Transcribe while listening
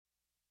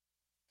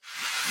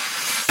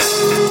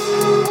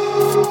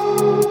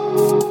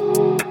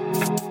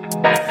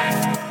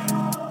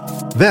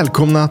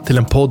Välkomna till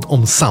en podd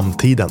om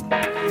samtiden.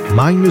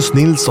 Magnus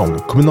Nilsson,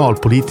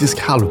 kommunalpolitisk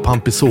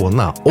halvpamp i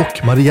Solna,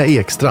 och Maria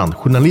Ekstrand,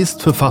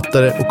 journalist,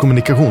 författare och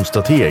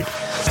kommunikationsstrateg,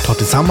 tar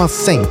tillsammans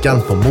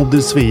sänkan på Moder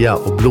Svea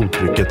och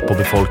blodtrycket på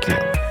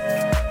befolkningen.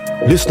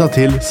 Lyssna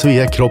till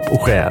Svea kropp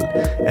och själ,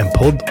 en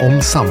podd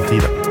om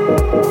samtiden.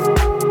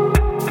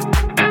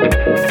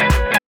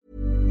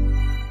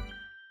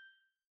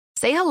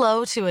 Say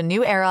hello to a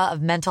new era of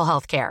mental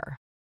health care.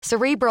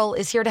 Cerebral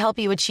is here to help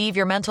you achieve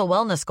your mental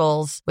wellness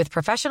goals with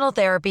professional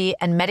therapy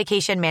and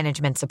medication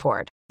management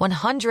support.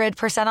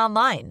 100%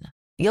 online.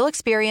 You'll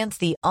experience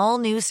the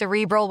all-new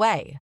Cerebral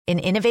Way, an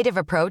innovative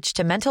approach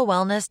to mental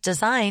wellness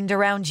designed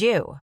around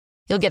you.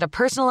 You'll get a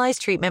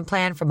personalized treatment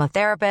plan from a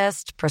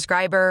therapist,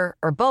 prescriber,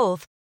 or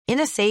both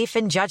in a safe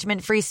and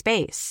judgment-free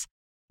space.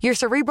 Your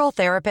Cerebral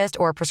therapist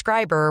or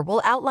prescriber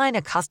will outline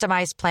a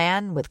customized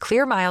plan with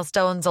clear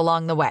milestones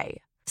along the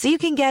way, so you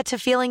can get to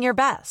feeling your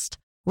best.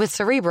 With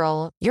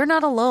Cerebral, you're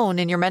not alone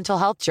in your mental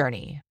health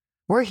journey.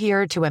 We're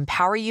here to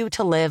empower you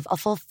to live a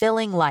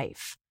fulfilling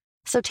life.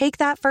 So take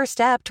that first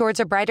step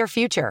towards a brighter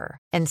future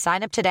and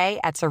sign up today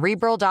at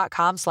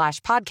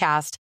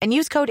Cerebral.com/podcast and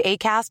use code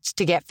ACAST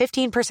to get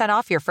 15%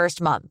 off your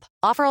first month.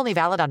 Offer only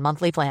valid on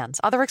monthly plans.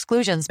 Other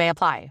exclusions may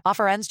apply.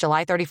 Offer ends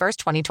July 31st,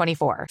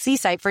 2024. See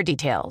site for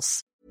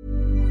details.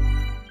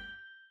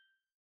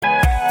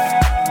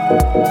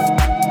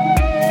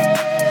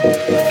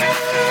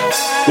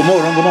 God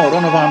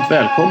morgon och varmt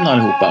välkomna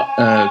allihopa.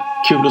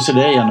 Kul att se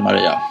dig igen,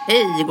 Maria.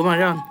 Hej, god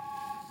morgon.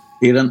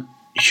 Det är den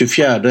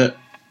 24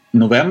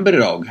 november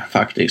idag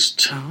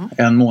faktiskt.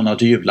 En månad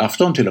till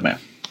julafton till och med.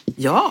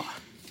 Ja.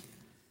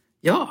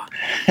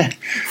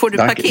 Får du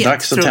paket?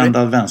 Dags att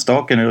tända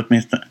adventsstaken eller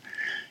åtminstone.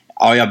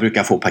 Ja, jag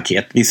brukar få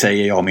paket. Vi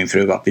säger, jag och min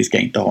fru, att vi ska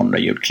inte ha några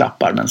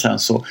julklappar. Men sen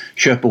så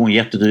köper hon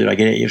jättedyra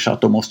grejer, så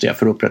att då måste jag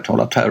för att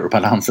upprätthålla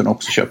terrorbalansen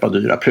också köpa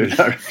dyra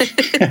prylar.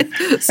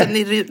 Så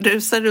ni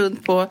rusar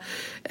runt på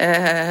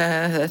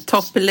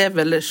top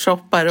level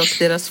shoppar och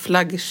deras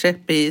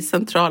flaggskepp i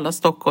centrala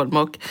Stockholm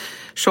och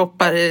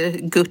shoppar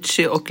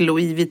Gucci och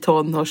Louis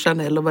Vuitton och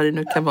Chanel och vad det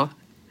nu kan vara.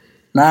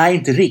 Nej,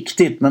 inte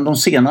riktigt. Men de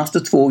senaste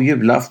 2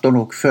 julafton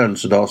och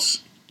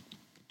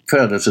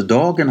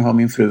födelsedagen har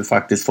min fru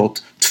faktiskt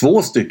fått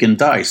 2 stycken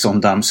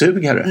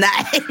Dyson-dammsugare.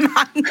 Nej,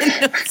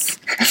 Magnus!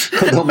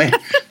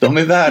 de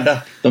är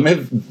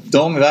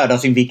värda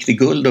sin vikt i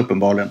guld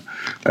uppenbarligen.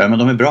 Men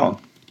de är bra.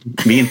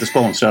 Vi är inte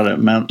sponsrade,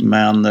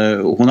 men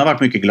hon har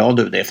varit mycket glad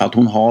över det, för att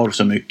hon har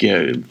så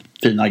mycket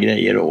fina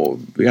grejer och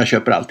jag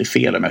köper alltid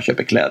fel om jag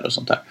köper kläder och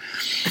sånt där.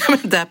 Men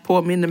det här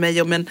påminner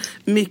mig om en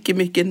mycket,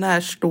 mycket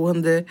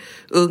närstående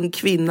ung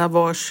kvinna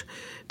vars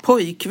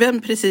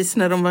pojkvän precis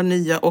när de var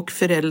nya och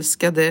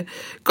förälskade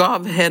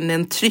gav henne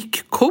en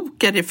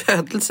tryckkokare i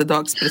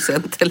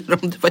födelsedagspresent,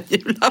 eller om det var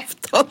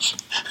julafton.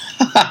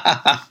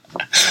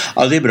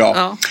 Ja, det är bra.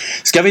 Ja.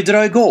 Ska vi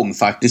dra igång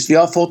faktiskt? Vi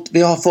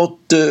har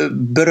fått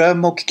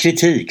beröm och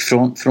kritik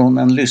från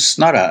en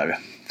lyssnare här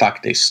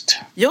faktiskt.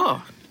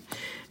 Ja.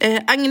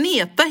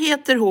 Agneta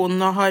heter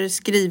hon och har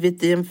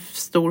skrivit i en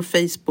stor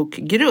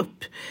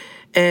Facebookgrupp.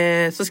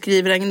 Så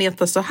skriver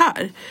Agneta så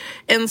här: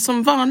 en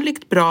som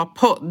vanligt bra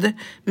podd,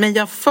 men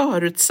jag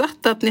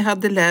förutsatte att ni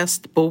hade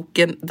läst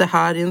boken Det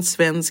här är en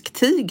svensk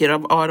tiger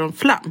av Aron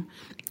Flam.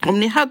 Om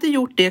ni hade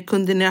gjort det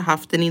kunde ni ha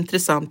haft en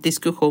intressant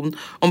diskussion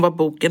om vad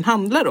boken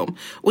handlar om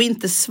och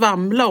inte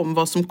svamla om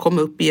vad som kom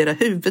upp i era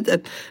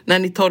huvuden när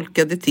ni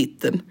tolkade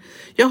titeln.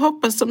 Jag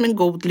hoppas som en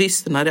god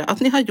lyssnare att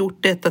ni har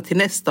gjort detta till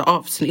nästa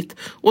avsnitt,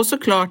 och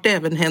såklart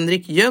även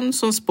Henrik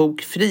Jönssons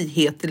bok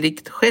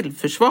Frihetligt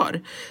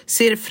självförsvar.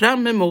 Ser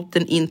fram emot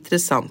en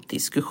intressant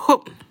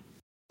diskussion.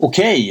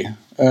 Okej,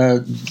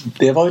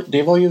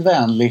 det var ju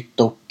vänligt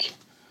och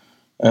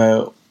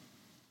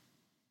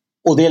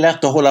det är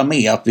lätt att hålla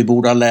med att vi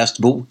borde ha läst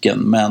boken,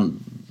 men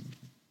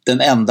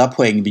den enda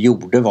poäng vi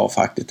gjorde var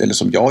faktiskt, eller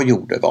som jag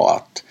gjorde, var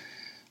att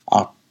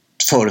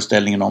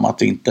föreställningen om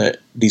att vi inte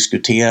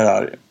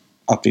diskuterar,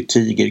 att vi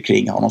tiger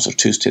kring, har någon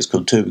sorts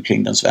tysthetskultur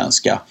kring den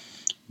svenska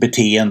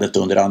beteendet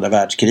under andra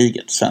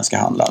världskriget, svenska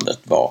handlandet,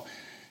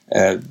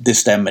 det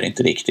stämmer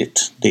inte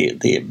riktigt.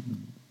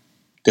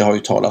 Det har ju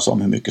talats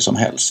om hur mycket som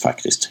helst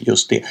faktiskt,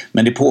 just det.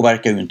 Men det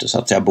påverkar ju inte så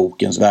att säga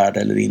bokens värde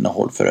eller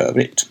innehåll för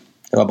övrigt.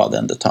 Det var bara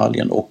den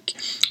detaljen, och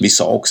vi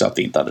sa också att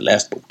vi inte hade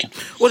läst boken.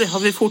 Och det har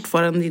vi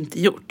fortfarande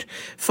inte gjort.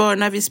 För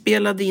när vi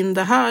spelade in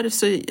det här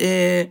så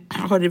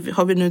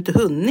har vi nu inte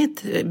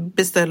hunnit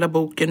beställa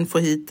boken, få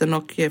hit den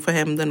och få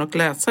hem den och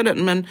läsa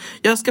den. Men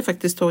jag ska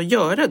faktiskt ta och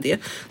göra det.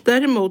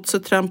 Däremot så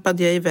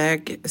trampade jag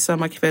iväg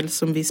samma kväll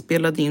som vi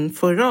spelade in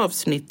förra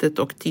avsnittet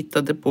och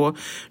tittade på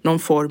någon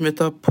form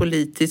av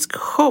politisk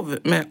show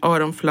med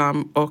Aron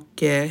Flam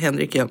och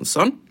Henrik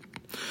Jönsson.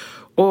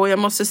 Och jag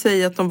måste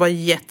säga att de var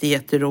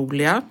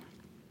jätteroliga.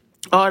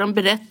 Aron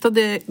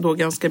berättade då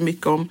ganska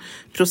mycket om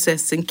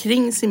processen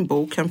kring sin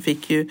bok. Han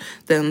fick ju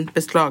den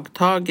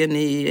beslagtagen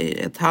i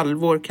ett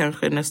halvår,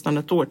 kanske nästan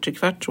ett år,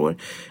 3/4 år,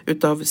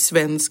 utav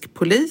svensk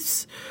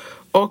polis.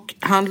 Och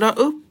han la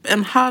upp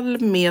en 1/2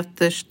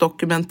 meters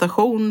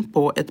dokumentation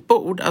på ett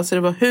bord. Alltså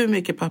det var hur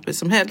mycket papper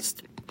som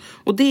helst.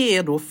 Och det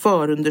är då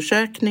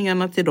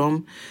förundersökningarna till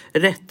de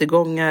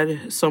rättegångar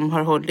som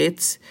har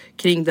hållits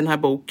kring den här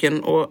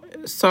boken. Och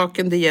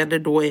saken det gäller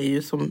då är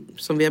ju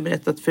som vi har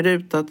berättat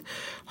förut att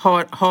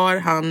har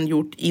han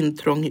gjort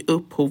intrång i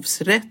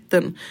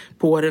upphovsrätten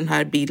på den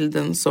här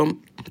bilden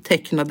som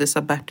tecknades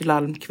av Bertil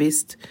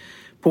Almqvist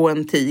på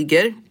en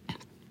tiger.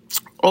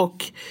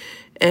 Och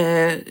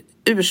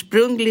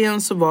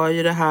ursprungligen så var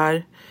ju det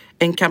här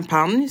en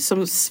kampanj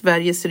som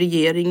Sveriges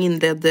regering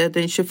inledde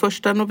den 21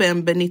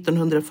 november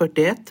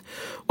 1941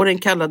 och den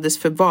kallades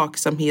för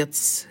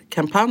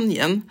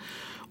vaksamhetskampanjen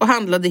och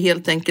handlade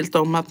helt enkelt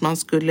om att man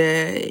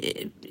skulle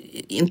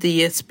inte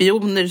ge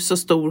spioner så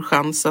stor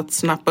chans att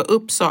snappa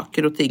upp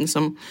saker och ting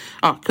som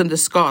kunde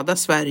skada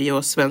Sverige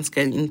och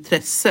svenska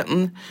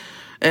intressen.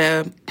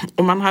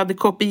 Och man hade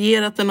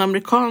kopierat en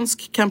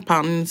amerikansk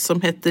kampanj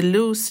som hette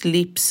Loose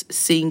Lips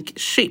Sink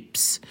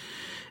Ships.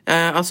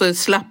 Alltså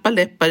slappa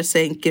läppar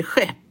sänker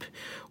skepp.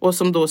 Och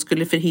som då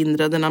skulle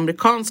förhindra den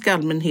amerikanska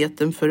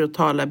allmänheten för att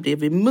tala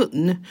bredvid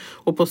mun.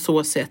 Och på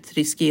så sätt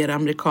riskera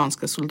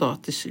amerikanska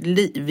soldaters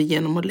liv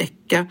genom att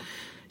läcka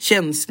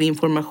känslig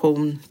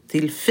information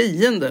till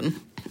fienden.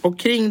 Och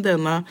kring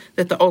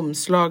detta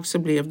omslag så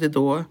blev det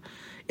då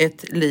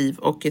ett liv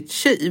och ett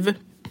kiv.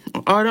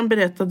 Aron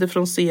berättade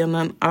från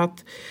scenen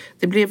att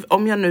det blev,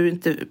 om jag nu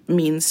inte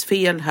minns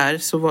fel här,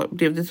 så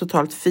blev det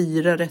totalt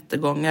 4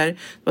 rättegångar. Det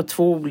var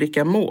 2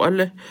 olika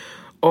mål.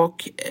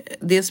 Och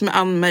det som är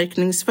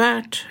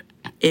anmärkningsvärt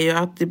är ju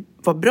att det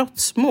var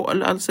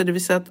brottsmål. Alltså det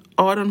vill säga att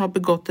Aron har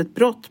begått ett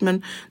brott,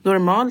 men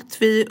normalt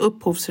vid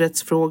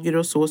upphovsrättsfrågor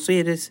och så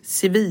är det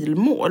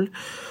civilmål.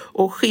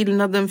 Och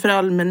skillnaden för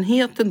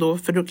allmänheten då,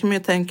 för då kan man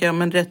ju tänka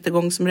om en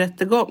rättegång som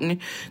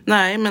rättegång.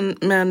 Nej,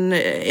 men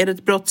är det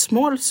ett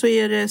brottsmål så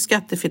är det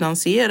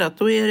skattefinansierat.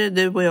 Då är det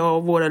du och jag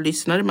och våra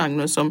lyssnare,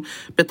 Magnus, som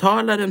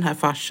betalar den här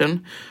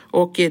farsen.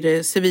 Och är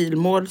det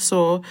civilmål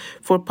så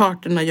får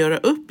parterna göra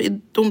upp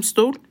i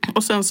domstol.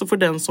 Och sen så får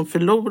den som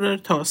förlorar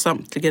ta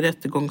samtliga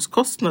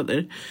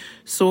rättegångskostnader.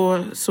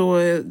 Så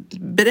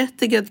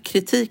berättigad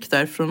kritik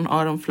där från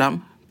Aron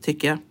Flam,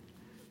 tycker jag.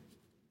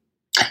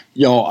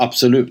 Ja,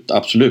 absolut.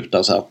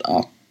 Alltså att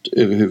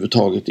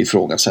överhuvudtaget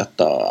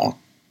ifrågasätta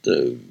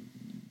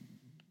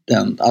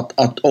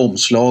att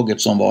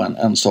omslaget som var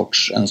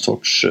en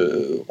sorts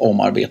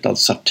omarbetad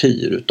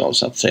satir utav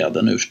så att säga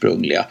den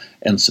ursprungliga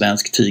en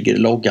svensk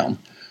tigerloggan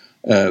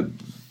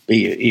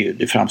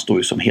det framstår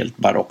ju som helt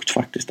barockt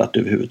faktiskt att det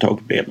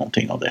överhuvudtaget blev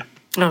någonting av det.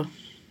 Ja.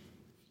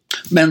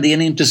 Men det är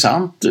en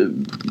intressant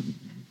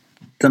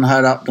den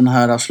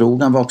här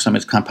slogan,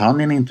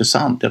 vaksamhetskampanjen, är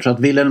intressant. Jag tror att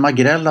Wilhelm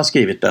Agrell har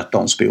skrivit detta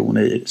om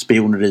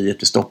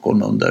spioneriet i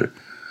Stockholm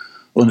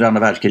under andra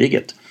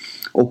världskriget.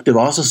 Och det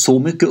var alltså så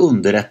mycket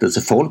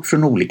underrättelsefolk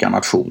från olika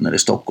nationer i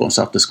Stockholm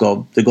så att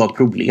det gav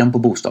problem på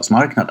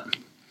bostadsmarknaden.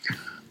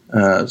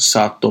 Så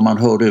att om man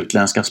hörde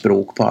utländska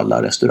språk på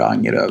alla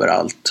restauranger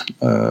överallt.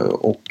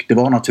 Och det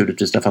var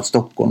naturligtvis därför att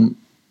Stockholm,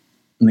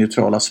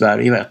 neutrala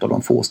Sverige, var ett av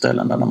de få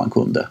ställen där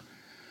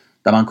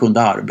man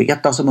kunde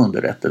arbeta som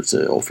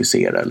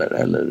underrättelseofficer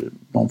eller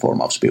någon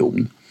form av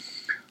spion.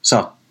 Så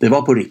att det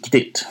var på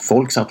riktigt.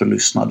 Folk satt och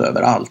lyssnade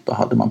överallt och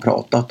hade man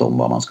pratat om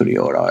vad man skulle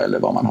göra eller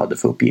vad man hade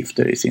för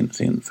uppgifter i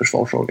sin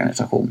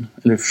försvarsorganisation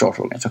eller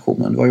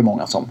försvarsorganisationen. Det var ju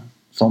många som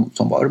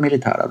var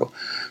militära då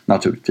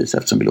naturligtvis,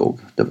 eftersom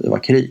det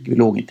var krig. Vi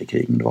låg inte i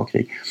krig, men det var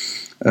krig.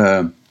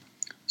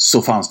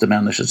 Så fanns det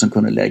människor som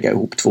kunde lägga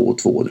ihop 2 och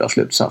 2 och dra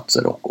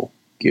slutsatser och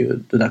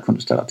det där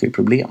kunde ställa till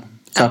problem.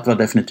 Så att det var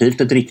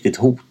definitivt ett riktigt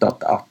hot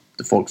att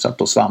folk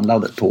satt och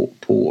svamlade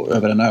på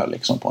över en öl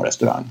liksom, på en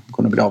restaurang.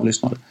 Kunde bli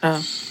avlyssnade. Ja.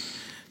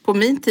 På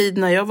min tid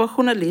när jag var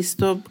journalist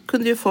då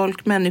kunde ju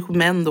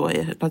människor då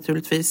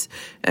naturligtvis,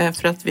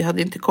 för att vi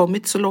hade inte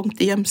kommit så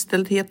långt i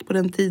jämställdhet på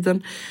den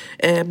tiden,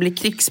 bli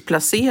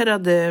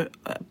krigsplacerade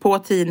på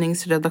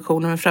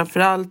tidningsredaktionen, men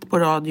framförallt på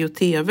radio och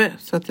tv.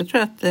 Så att jag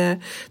tror att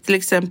till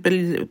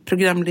exempel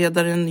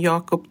programledaren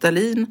Jakob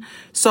Dahlin,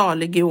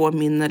 salig i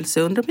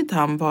åminnelse, undrar om inte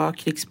han var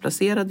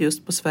krigsplacerad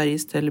just på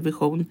Sveriges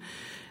Television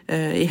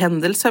i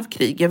händelse av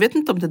krig. Jag vet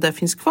inte om det där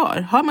finns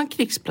kvar. Har man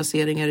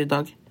krigsplaceringar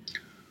idag?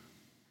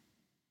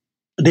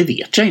 Det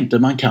vet jag inte.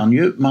 Man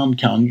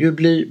kan ju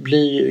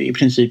bli i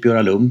princip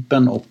göra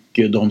lumpen, och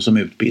de som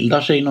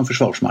utbildar sig inom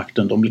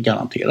Försvarsmakten, de blir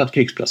garanterat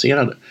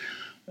krigsplacerade.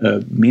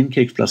 Min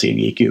krigsplacering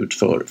gick ut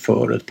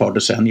för ett par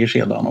decennier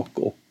sedan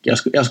och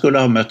jag skulle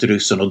ha mött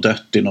ryssen och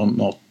dött i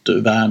något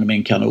värn med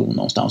en kanon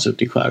någonstans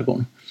ute i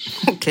skärgården.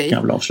 Okej. Kan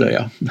jag väl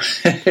avslöja.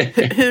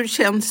 Hur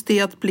känns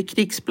det att bli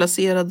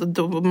krigsplacerad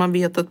då man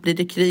vet att blir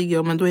det krig,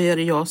 ja men då är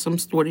det jag som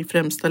står i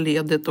främsta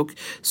ledet och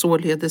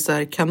således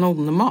är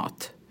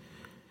kanonmat?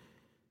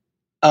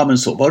 Ja, men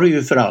så var det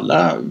ju för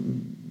alla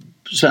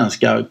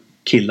svenska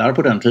killar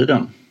på den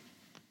tiden.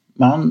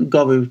 Man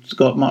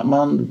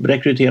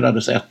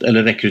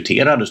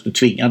rekryterades, du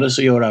tvingades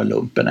att göra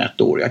lumpen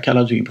 1 år. Jag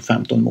kallade in på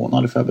 15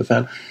 månader för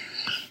befäl.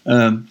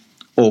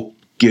 Och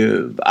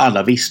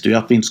alla visste ju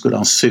att vi inte skulle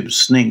ha en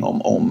susning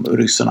om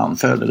ryssen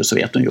anföll eller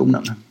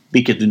Sovjetunionen.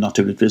 Vilket ju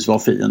naturligtvis var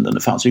fienden,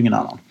 det fanns ju ingen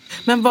annan.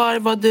 Men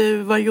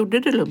var gjorde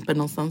du lumpen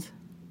någonstans?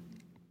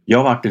 Jag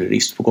har varit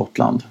artillerist på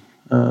Gotland.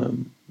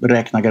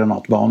 Räkna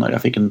granatbanor.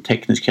 Jag fick en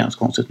teknisk tjänst,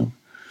 konstigt nog.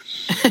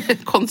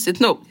 Konstigt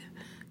nog?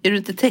 Är du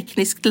inte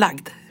tekniskt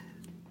lagd?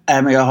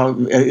 Nej, men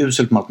jag är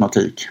usel på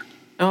matematik.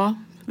 Ja,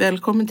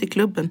 välkommen till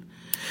klubben.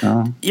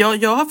 Ja.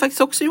 Jag har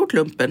faktiskt också gjort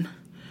lumpen.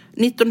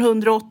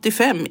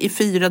 1985 i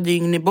 4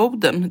 dygn i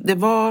Boden. Det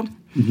var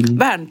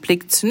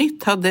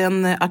Värnpliktsnytt hade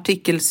en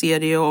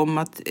artikelserie om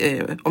att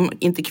om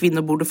inte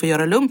kvinnor borde få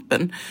göra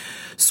lumpen.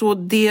 Så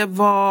det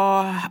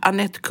var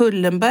Annette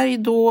Kullenberg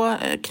då,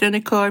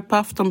 krönikör på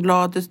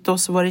Aftonbladet, och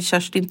så var det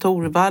Kerstin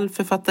Thorvall,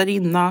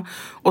 författarinna,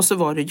 och så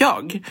var det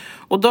jag.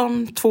 Och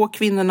de 2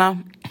 kvinnorna,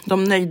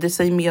 de nöjde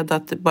sig med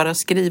att bara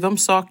skriva om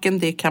saken.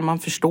 Det kan man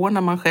förstå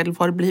när man själv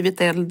har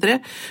blivit äldre.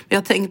 Men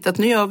jag tänkte att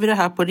nu gör vi det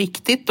här på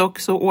riktigt,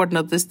 och så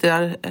ordnades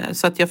det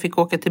så att jag fick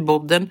åka till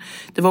Boden.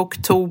 Det var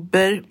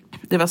oktober.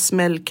 Det var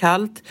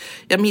smällkallt.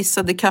 Jag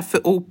missade Café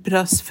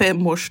Operas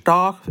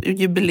 5-årsdag,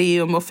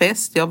 jubileum och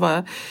fest. Jag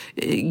var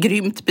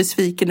grymt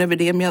besviken över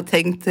det, men jag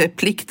tänkte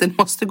plikten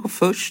måste gå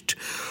först.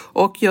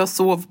 Och jag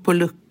sov på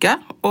lucka,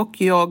 och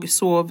jag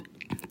sov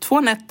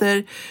 2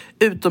 nätter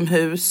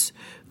utomhus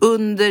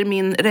under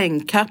min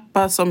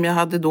regnkappa som jag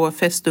hade då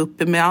fäst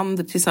upp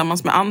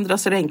tillsammans med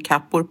andras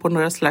regnkappor på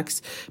några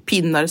slags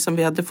pinnar som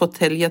vi hade fått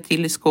tälja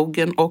till i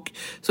skogen, och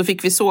så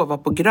fick vi sova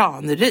på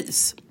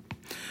granris.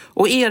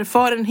 Och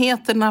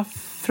erfarenheterna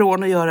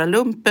från att göra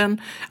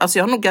lumpen, alltså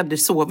jag har nog aldrig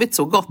sovit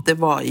så gott. Det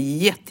var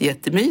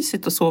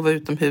jättemysigt att sova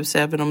utomhus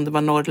även om det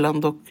var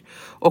Norrland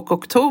och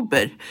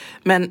oktober.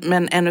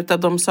 Men en av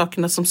de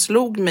sakerna som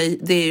slog mig,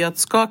 det är ju att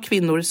ska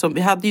kvinnor,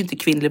 vi hade ju inte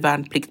kvinnlig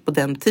värnplikt på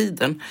den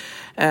tiden,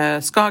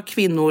 ska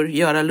kvinnor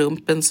göra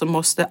lumpen så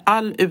måste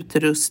all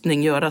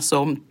utrustning göras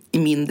om i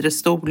mindre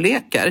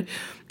storlekar.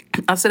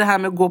 Alltså det här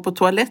med att gå på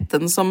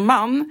toaletten som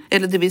man,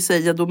 eller det vill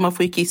säga då man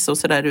får ju kissa och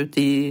sådär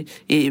ute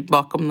i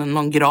bakom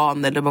någon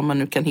gran eller vad man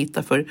nu kan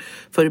hitta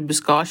för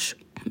buskage.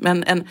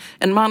 Men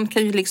en man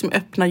kan ju liksom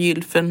öppna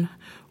gylfen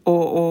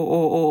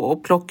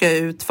och plocka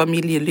ut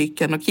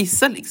familjelyckan och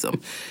kissa liksom.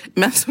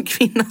 Men som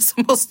kvinna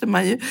så måste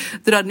man ju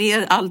dra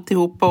ner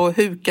alltihopa och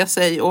huka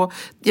sig, och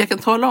jag kan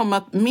tala om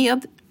att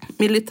med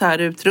militär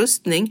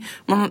utrustning,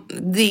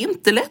 det är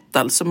inte lätt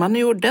alltså. Man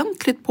är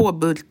ordentligt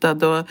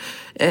påbultad och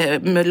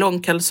med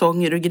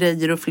långkalsonger och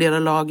grejer och flera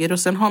lager, och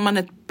sen har man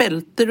ett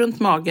bälte runt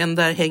magen,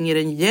 där hänger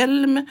en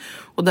hjälm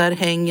och där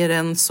hänger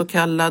en så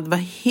kallad, vad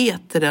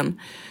heter den?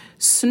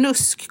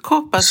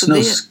 Snuskkopp. Alltså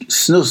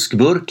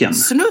Snuskburken.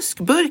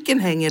 Snuskburken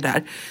hänger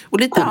där. Och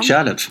lite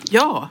Kortkärlet.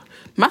 Ja,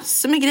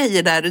 massor med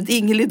grejer där.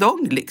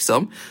 Dingelidong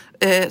liksom.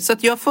 Så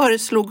att jag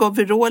föreslog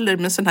overaller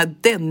med sån här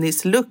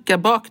Dennis-lucka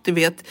bak. Du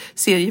vet,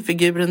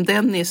 seriefiguren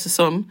Dennis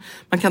som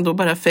man kan då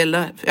bara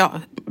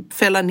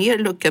fälla ner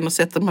luckan och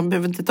sätta. Man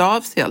behöver inte ta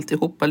av sig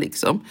alltihopa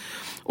liksom.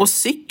 Och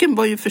cykeln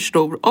var ju för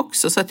stor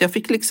också, så att jag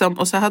fick liksom,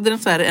 och så hade den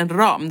så här en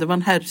ram, det var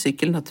en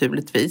herrcykel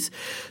naturligtvis.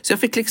 Så jag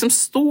fick liksom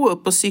stå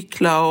upp och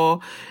cykla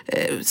och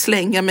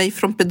slänga mig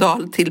från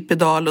pedal till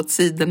pedal åt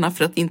sidorna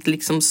för att inte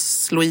liksom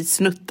slå i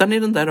snuttan i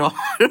den där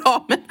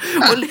ramen.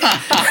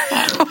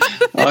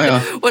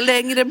 Och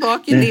längre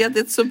bak i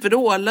ledet så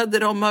vrålade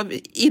de av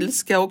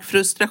ilska och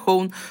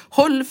frustration: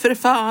 håll för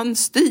fan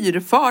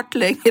styrfart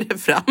längre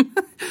fram.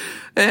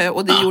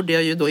 Och det gjorde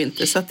jag ju då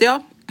inte, så att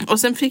och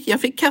sen fick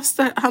jag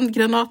kasta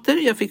handgranater,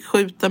 jag fick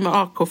skjuta med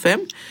AK5,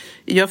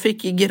 jag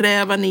fick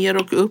gräva ner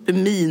och upp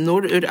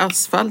minor ur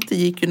asfalt. Det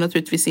gick ju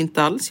naturligtvis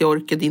inte alls, jag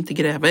orkade inte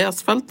gräva i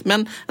asfalt,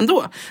 men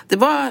ändå, det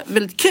var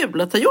väldigt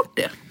kul att ha gjort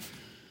det.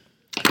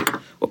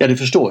 Ja, det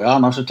förstår jag.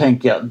 Annars så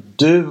tänker jag,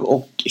 du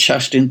och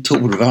Kerstin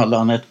Thorvall,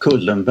 Annette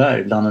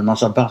Kullenberg bland en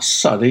massa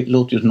bassar. Det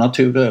låter ju som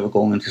naturliga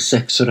övergången till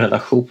sex och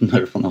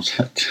relationer på något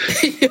sätt.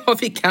 Ja,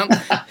 vi kan.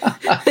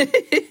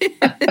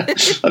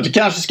 Vi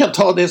kanske ska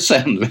ta det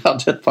sen. Vi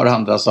hade ett par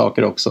andra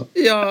saker också.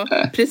 Ja,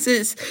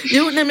 precis.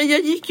 Men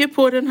jag gick ju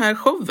på den här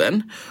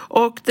showen.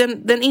 Och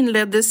den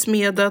inleddes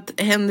med att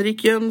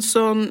Henrik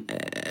Jönsson,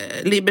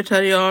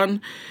 libertarian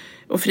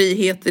och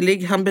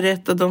frihetlig, han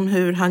berättade om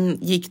hur han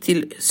gick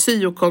till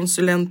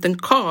syokonsulenten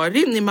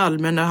Karin i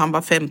Malmö när han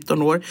var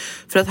 15 år.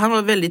 För att han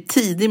var väldigt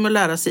tidig med att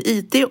lära sig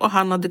IT, och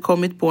han hade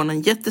kommit på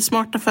en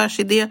jättesmart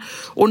affärsidé.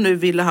 Och nu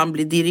ville han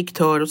bli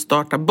direktör och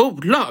starta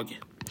bolag.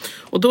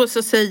 Och då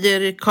så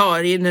säger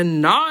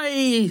Karin,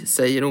 nej,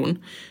 säger hon.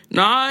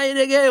 Nej,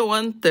 det går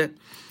inte.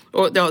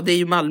 Och ja, det är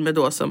ju Malmö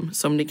då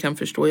som ni kan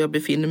förstå. Jag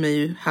befinner mig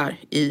ju här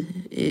i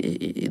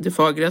det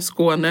fagra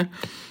Skåne.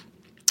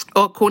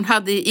 Och hon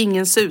hade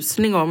ingen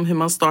susning om hur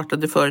man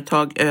startade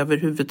företag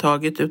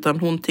överhuvudtaget, utan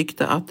hon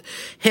tyckte att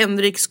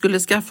Henrik skulle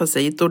skaffa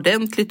sig ett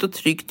ordentligt och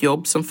tryggt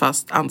jobb som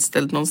fast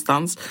anställd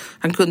någonstans.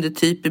 Han kunde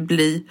typ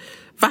bli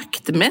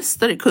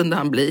vaktmästare, kunde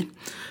han bli.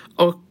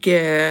 Och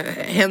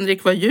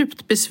Henrik var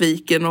djupt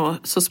besviken, och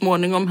så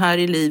småningom här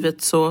i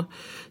livet så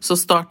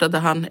startade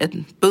han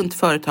ett bunt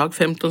företag,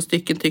 15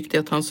 stycken tyckte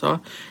jag att han sa,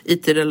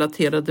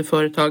 IT-relaterade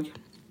företag.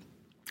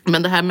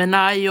 Men det här med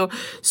nej och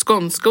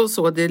skånska och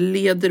så, det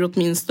leder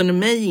åtminstone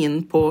mig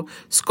in på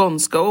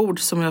skånska ord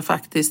som jag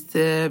faktiskt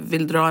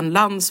vill dra en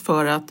lans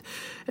för att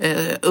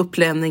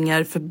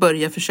upplänningar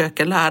börja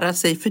försöka lära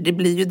sig. För det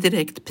blir ju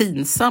direkt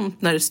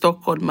pinsamt när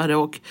stockholmare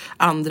och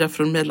andra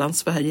från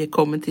Mellansverige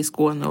kommer till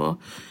Skåne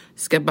och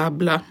ska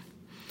babbla.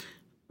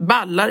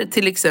 Ballar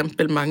till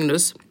exempel,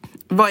 Magnus.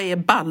 Vad är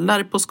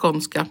ballar på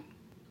skånska?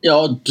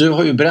 Ja, du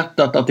har ju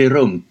berättat att det är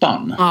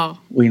rumpan. Ja.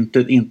 Och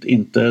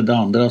inte det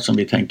andra som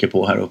vi tänker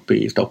på här uppe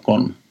i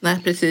Stockholm. Nej,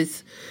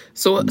 precis.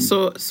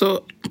 Så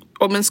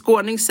om en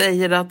skåning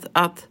säger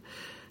att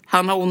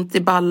han har ont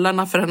i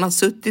ballarna för han har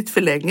suttit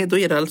för länge, då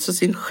är det alltså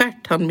sin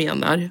stjärt han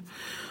menar.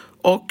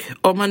 Och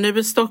om man nu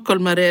är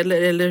stockholmare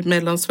eller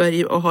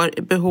Mellansverige och har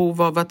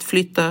behov av att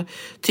flytta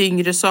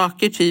tyngre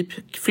saker,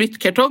 typ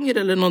flyttkartonger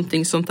eller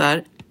någonting sånt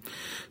där,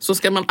 så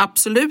ska man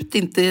absolut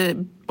inte,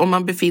 om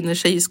man befinner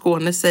sig i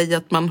Skåne, säga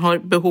att man har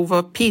behov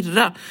av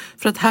pirra.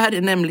 För att här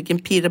är nämligen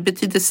pirra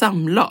betyder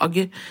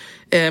samlag.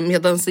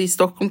 Medan i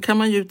Stockholm kan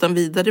man ju utan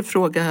vidare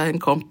fråga en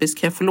kompis,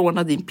 kan jag få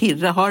låna din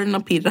pirra? Har du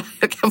någon pirra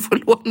jag kan få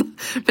låna?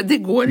 Men det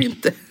går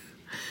inte.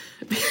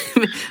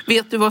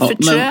 Vet du vad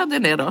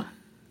förträden är då?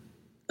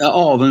 Ja,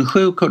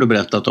 avundsjuk har du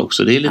berättat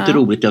också. Det är lite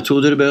roligt. Jag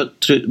trodde det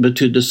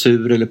betydde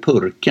sur eller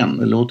purken.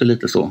 Det låter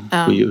lite så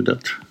på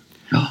ljudet.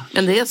 Ja.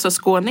 Men det är så,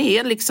 Skåne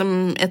är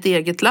liksom ett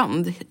eget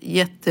land,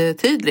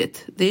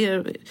 jättetydligt.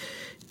 Det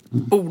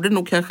borde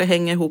nog kanske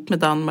hänga ihop med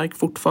Danmark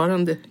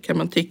fortfarande, kan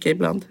man tycka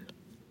ibland.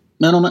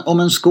 Men om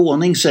en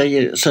skåning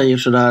säger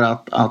sådär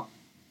att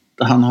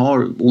han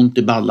har ont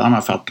i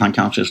ballarna för att han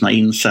kanske är sån här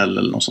incel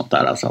eller något sånt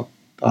där, alltså att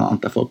han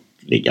inte fått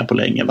ligga på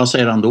länge, vad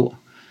säger han då?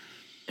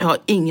 Jag har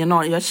ingen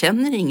aning, jag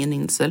känner ingen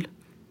incel.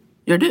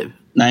 Gör du?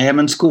 Nej,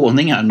 men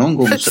skåningar någon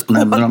gång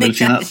nämner de väl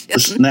sina...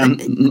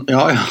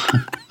 Ja,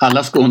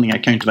 alla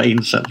skåningar kan ju inte vara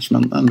incels,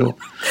 men ändå.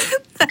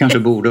 Kanske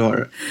borde vara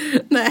det.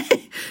 Nej,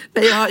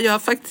 jag har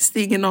faktiskt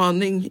ingen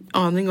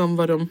aning om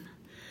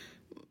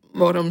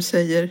vad de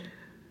säger.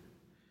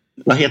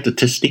 Vad heter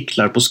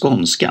testiklar på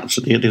skånska?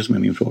 Så det är det som är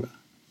min fråga.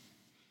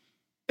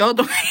 Ja,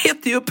 de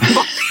heter ju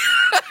uppenbarligen...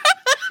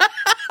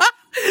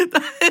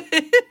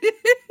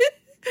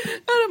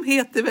 Ja, de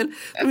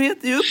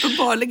heter ju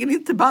uppenbarligen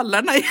inte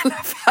ballarna i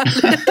alla fall.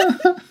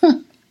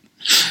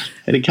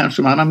 Är det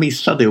kanske man har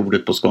missat det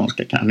ordet på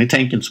skånska? Ni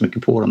tänker inte så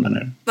mycket på dem där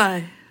nere?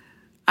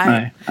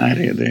 Nej,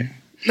 det är det.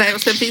 Nej,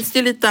 och sen finns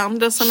det lite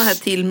andra sådana här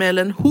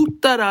tillmälen.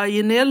 Hotara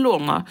i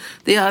nällorna.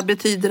 Det här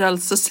betyder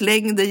alltså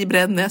släng dig i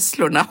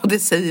brännässlorna. Och det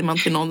säger man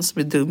till någon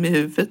som är dum i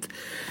huvudet.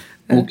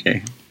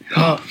 Okej.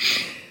 Ja.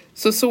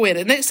 Så är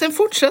det. Nej, sen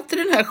fortsatte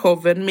den här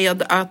showen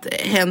med att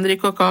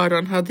Henrik och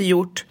Aron hade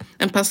gjort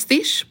en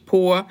pastisch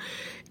på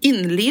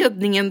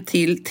inledningen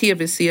till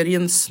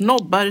tv-serien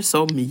Snobbar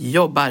som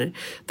jobbar.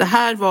 Det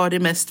här var det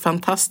mest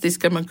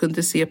fantastiska man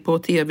kunde se på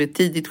tv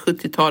tidigt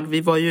 70-tal.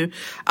 Vi var ju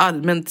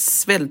allmänt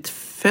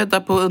svältfödda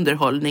på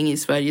underhållning i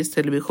Sveriges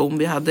Television.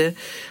 Vi hade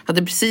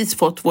precis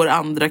fått vår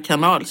andra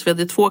kanal. Så vi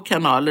hade 2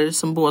 kanaler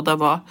som båda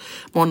var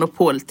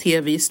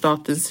monopol-tv i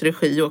statens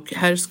regi. Och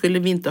här skulle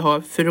vi inte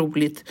ha för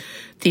roligt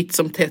titt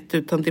som tätt,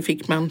 utan det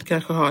fick man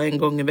kanske ha en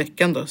gång i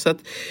veckan då. Så att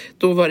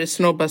då var det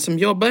Snobbar som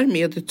jobbar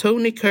med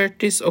Tony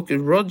Curtis och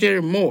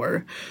Roger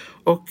Moore.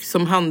 Och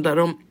som handlar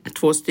om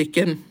 2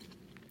 stycken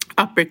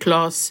upper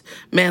class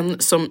män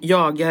som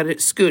jagar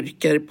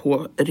skurkar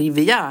på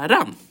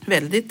Rivieran.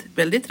 Väldigt,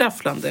 väldigt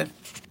rafflande.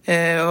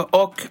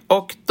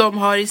 Och de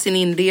har i sin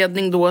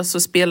inledning då så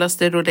spelas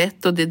det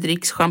roulette och det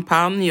dricks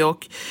champagne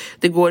och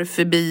det går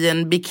förbi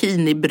en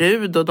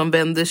bikinibrud och de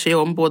vänder sig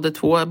om både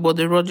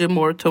Roger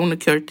Moore och Tony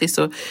Curtis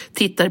och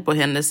tittar på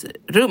hennes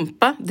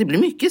rumpa. Det blir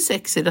mycket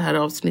sex i det här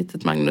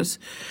avsnittet, Magnus.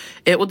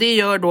 Och det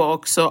gör då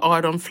också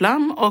Aron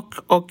Flam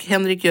och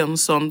Henrik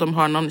Jönsson. De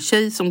har någon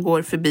tjej som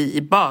går förbi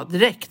i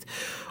baddräkt.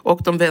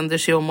 Och de vänder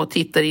sig om och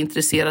tittar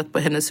intresserat på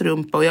hennes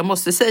rumpa. Och jag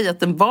måste säga att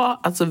den var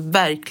alltså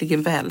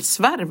verkligen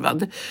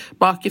välsvarvad.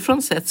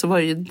 Bakifrån sett så var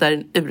ju där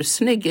en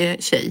ursnygg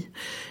tjej.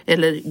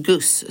 Eller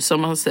Gus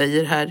som man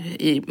säger här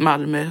i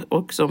Malmö.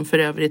 Och som för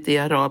övrigt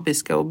är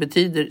arabiska och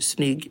betyder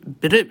snygg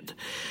brud.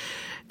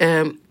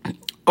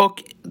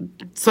 Och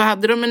så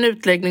hade de en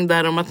utläggning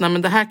där om att nej,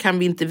 men det här kan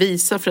vi inte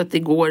visa för att det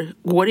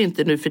går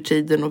inte nu för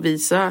tiden att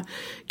visa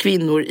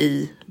kvinnor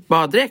i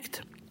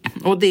baddräkt.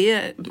 Och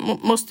det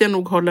måste jag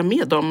nog hålla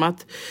med om,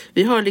 att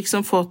vi har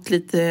liksom fått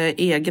lite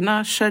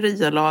egna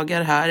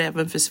sharia-lagar här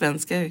även för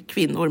svenska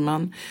kvinnor.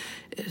 Man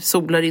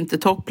solar inte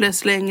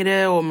topless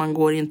längre och man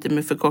går inte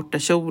med för korta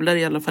kjolar,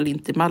 i alla fall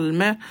inte i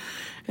Malmö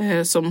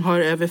som har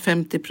över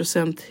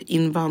 50%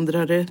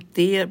 invandrare.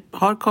 Det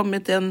har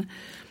kommit en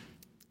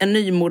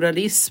ny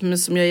moralism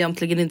som jag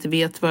egentligen inte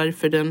vet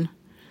varför den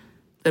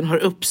har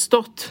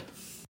uppstått.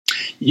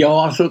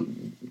 Ja, alltså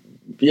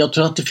jag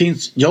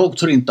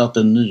tror inte att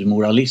en ny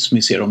moralism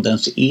vi ser, om det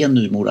ens är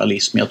ny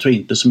moralism, jag tror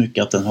inte så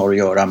mycket att den har att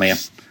göra med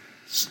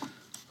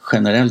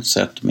generellt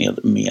sett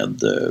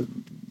med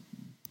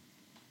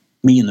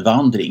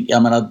invandring.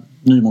 Jag menar,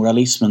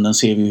 nymoralismen den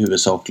ser vi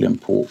huvudsakligen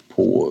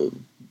på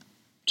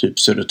typ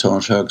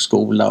Södertörns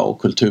högskola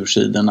och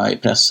kultursidorna i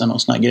pressen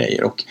och såna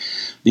grejer. Och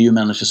det är ju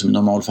människor som i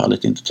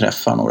normalfallet inte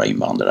träffar några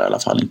invandrare, i alla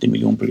fall inte i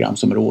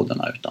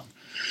miljonprogramsområdena, utan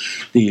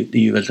det är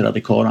ju väldigt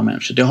radikala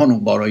människor. Det har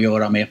nog bara att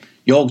göra med,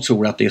 jag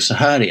tror att det är så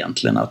här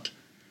egentligen, att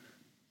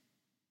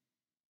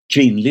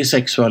kvinnlig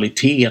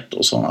sexualitet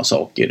och sådana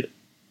saker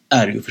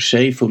är ju för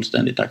sig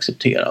fullständigt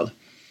accepterad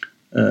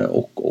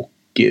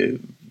och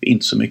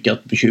inte så mycket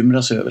att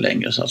bekymra sig över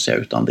längre, så att säga,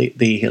 utan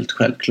det är helt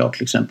självklart,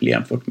 till exempel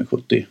jämfört med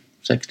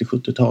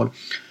 60-70-tal.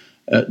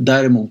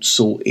 Däremot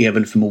så är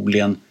väl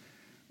förmodligen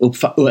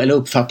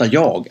uppfattar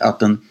jag att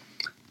den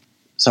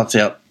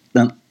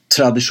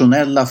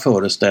traditionella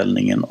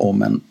föreställningen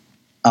om en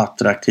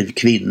attraktiv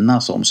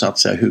kvinna som så att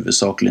säga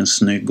huvudsakligen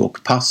snygg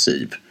och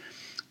passiv,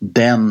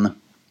 den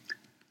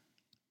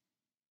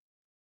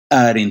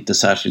är inte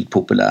särskilt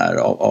populär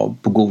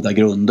på goda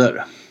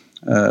grunder.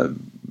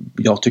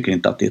 Jag tycker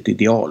inte att det är ett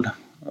ideal.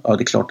 Ja,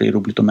 det är klart det är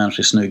roligt om människor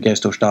är snygga i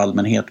största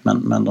allmänhet,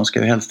 men de ska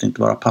ju helst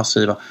inte vara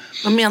passiva.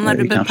 Vad menar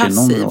du med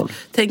passiv?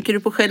 Tänker du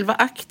på själva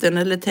akten,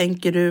 eller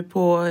tänker du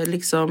på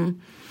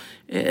liksom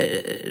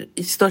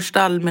i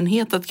största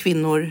allmänhet att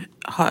kvinnor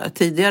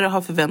tidigare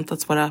har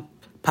förväntats vara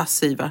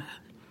passiva?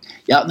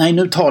 Ja, nej,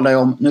 nu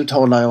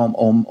talar jag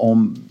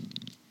om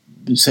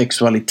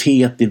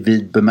sexualitet i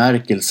vid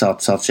bemärkelse,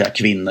 att så att säga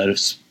kvinnor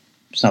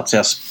så att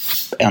säga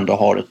ändå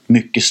har ett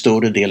mycket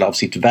större del av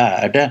sitt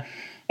värde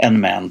än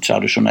män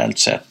traditionellt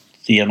sett,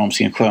 genom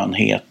sin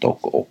skönhet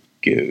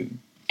och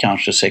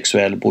kanske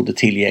sexuell både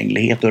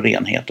tillgänglighet och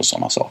renhet och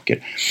sådana saker.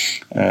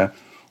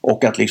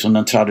 Och att liksom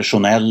det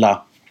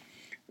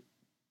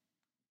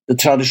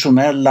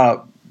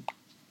traditionella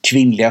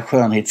kvinnliga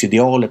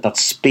skönhetsidealet, att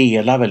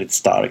spela väldigt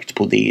starkt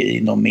på det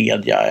inom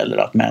media, eller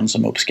att män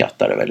som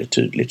uppskattar det väldigt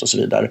tydligt och så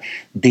vidare,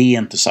 det är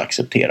inte så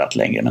accepterat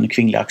längre, men den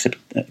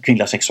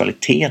kvinnliga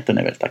sexualiteten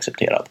är väldigt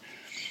accepterad.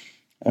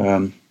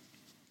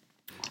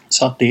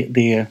 Så att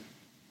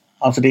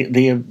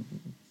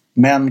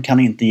män kan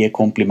inte ge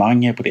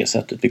komplimanger på det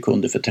sättet vi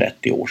kunde för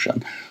 30 år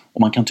sedan,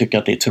 och man kan tycka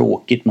att det är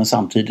tråkigt, men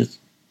samtidigt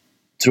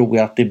tror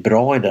jag att det är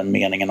bra i den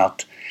meningen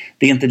att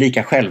det är inte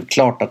lika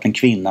självklart att en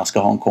kvinna ska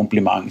ha en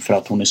komplimang för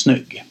att hon är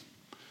snygg.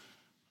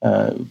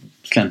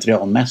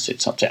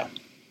 Slentrianmässigt, så att säga.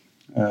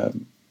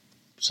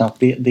 Så att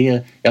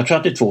jag tror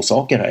att det är två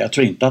saker här. Jag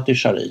tror inte att det är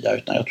sharia,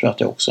 utan jag tror att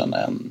det är också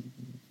en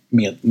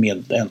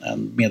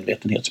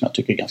medvetenhet som jag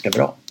tycker är ganska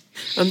bra.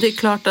 Och det är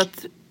klart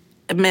att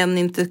män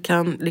inte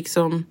kan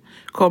liksom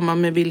komma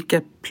med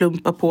vilka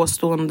plumpa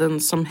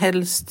påståenden som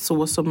helst,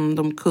 så som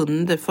de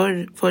kunde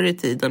förr i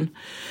tiden.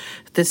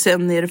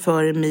 Decennier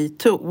före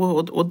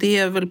MeToo, och det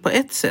är väl på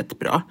ett sätt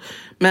bra.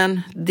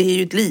 Men det är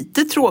ju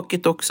lite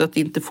tråkigt också att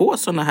inte få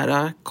såna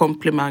här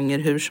komplimanger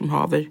hur som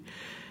haver.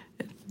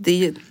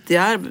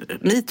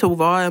 MeToo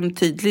var en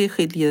tydlig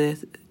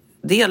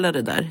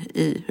skiljedelare där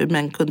i hur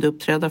män kunde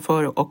uppträda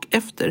före och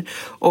efter.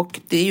 Och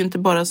det är ju inte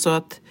bara så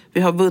att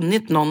vi har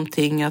vunnit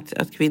någonting,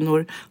 att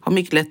kvinnor har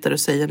mycket lättare att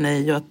säga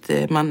nej, och att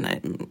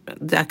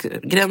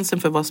gränsen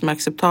för vad som är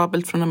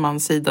acceptabelt från en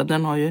mans sida,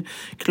 den har ju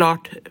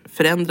klart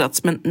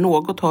förändrats, men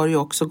något har ju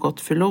också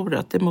gått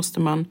förlorat. Det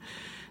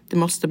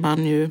måste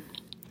man ju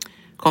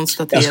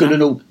konstatera.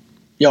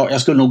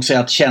 Jag skulle nog säga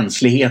att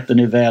känsligheten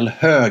är väl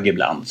hög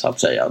ibland, så att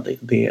säga.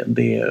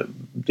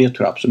 Det tror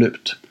jag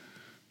absolut.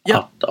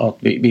 Ja. Att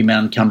vi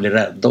män kan bli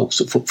rädda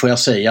också. Får jag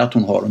säga att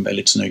hon har en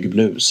väldigt snygg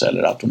blus,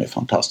 eller att hon är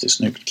fantastiskt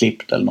snyggt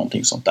klippt eller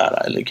någonting sånt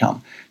där, eller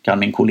kan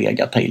min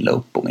kollega ta illa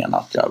upp och mena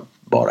att jag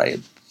bara är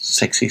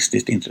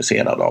sexistiskt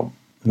intresserad av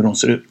hur hon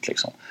ser ut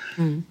liksom.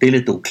 Det är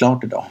lite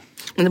oklart idag.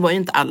 Men det var ju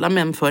inte alla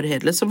män förr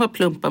heller som var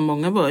plumpa.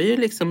 Många var ju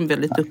liksom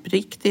väldigt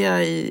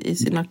uppriktiga i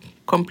sina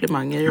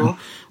komplimanger. Och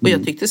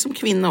jag tyckte som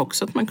kvinna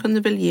också att man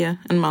kunde väl ge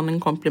en man en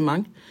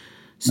komplimang.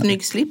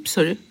 Snygg slips,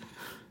 hörru.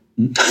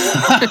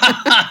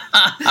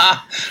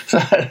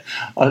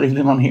 Ja, det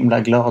blir man himla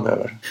glad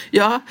över.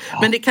 Ja,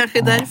 men det är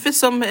kanske därför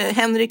som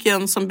Henrik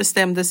Jönsson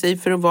bestämde sig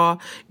för att vara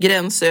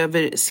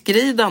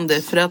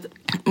gränsöverskridande, för att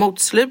mot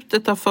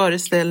slutet av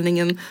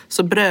föreställningen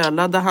så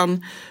brölade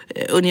han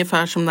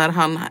ungefär som när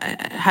han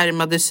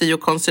härmade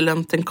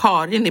syokonsulenten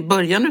Karin i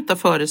början av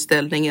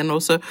föreställningen,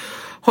 och så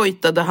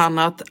hojtade han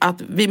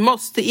att vi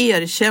måste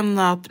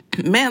erkänna att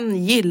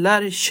män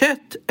gillar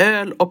kött,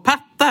 öl och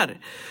pattar.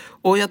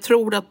 Och jag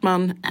tror att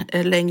man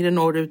längre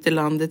norrut i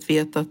landet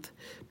vet att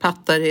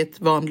pattar är ett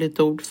vanligt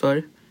ord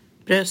för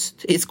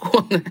bröst i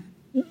Skåne.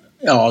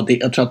 Ja,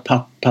 jag tror att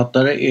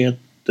pattar är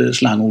ett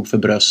slangord för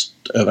bröst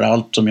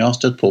överallt som jag har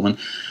stött på. Men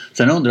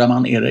sen undrar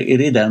man, är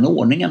det i den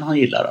ordningen han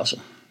gillar alltså?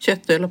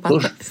 Köttöl och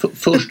pattar.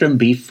 Först en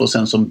biff och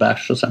sen som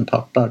bärs och sen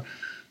pattar.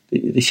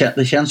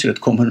 Det känns ju rätt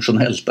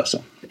konventionellt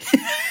alltså.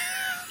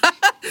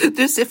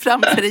 Du ser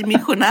framför dig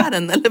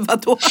missionären, eller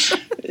vadå?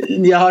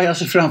 Ja, jag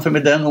ser framför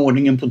mig den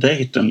ordningen på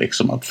dejten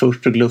liksom, att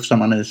först så glufsar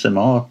man i sig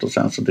mat och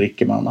sen så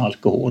dricker man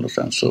alkohol och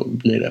sen så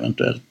blir det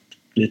eventuellt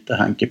lite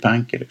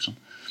hanky-panky liksom.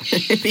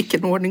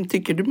 Vilken ordning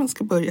tycker du man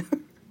ska börja?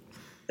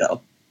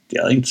 Ja,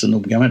 jag är inte så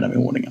noga med den med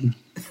ordningen.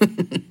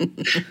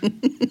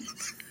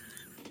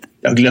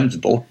 Jag har glömt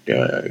bort. Jag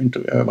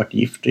har varit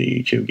gift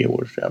i 20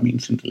 år så jag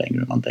minns inte längre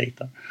hur man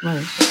dejtar.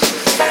 Nej.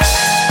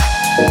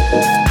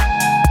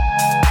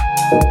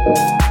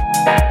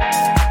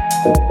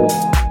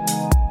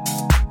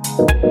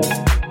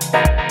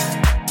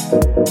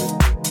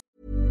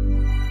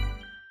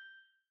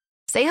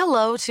 Say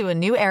hello to a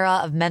new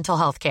era of mental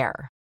health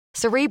care.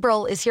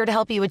 Cerebral is here to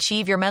help you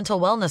achieve your mental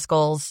wellness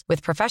goals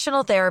with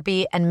professional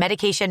therapy and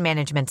medication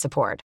management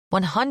support.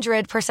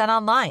 100%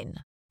 online.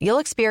 You'll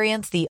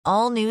experience the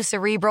all-new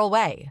Cerebral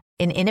Way,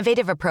 an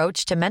innovative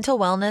approach to mental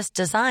wellness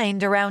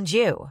designed around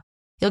you.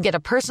 You'll get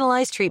a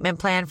personalized treatment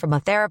plan from a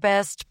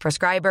therapist,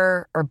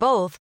 prescriber, or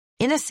both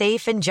in a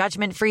safe and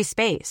judgment-free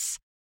space.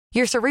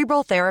 Your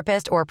Cerebral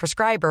therapist or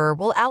prescriber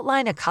will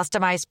outline a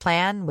customized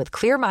plan with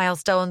clear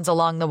milestones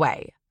along the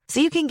way, so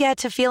you can get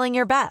to feeling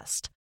your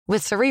best.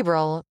 With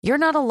Cerebral, you're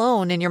not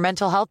alone in your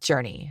mental health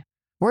journey.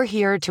 We're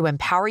here to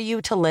empower you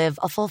to live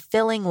a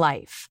fulfilling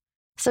life.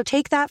 So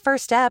take that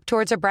first step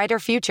towards a brighter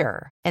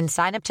future and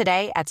sign up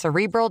today at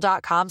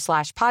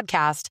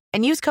Cerebral.com/podcast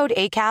and use code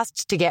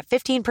ACAST to get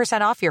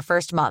 15% off your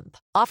first month.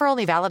 Offer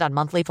only valid on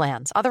monthly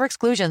plans. Other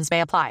exclusions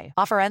may apply.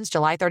 Offer ends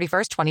July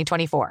 31st,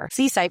 2024.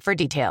 See site for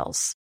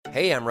details.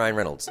 Hey, I'm Ryan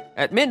Reynolds.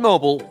 At Mint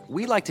Mobile,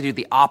 we like to do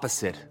the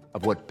opposite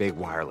of what Big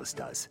Wireless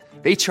does.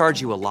 They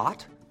charge you a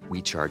lot.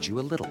 We charge you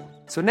a little.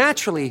 So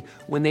naturally,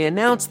 when they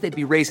announced they'd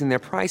be raising their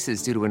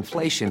prices due to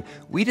inflation,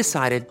 we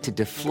decided to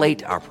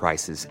deflate our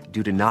prices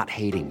due to not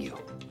hating you.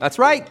 That's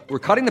right. We're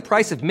cutting the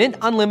price of Mint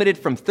Unlimited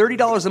from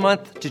 $30 a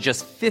month to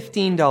just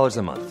 $15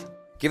 a month.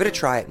 Give it a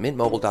try at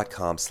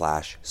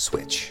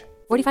mintmobile.com/switch.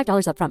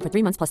 $45 up front for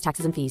 3 months plus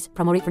taxes and fees.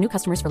 Promo rate for new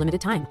customers for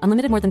limited time.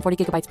 Unlimited more than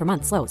 40 gigabytes per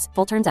month. Slows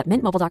full terms at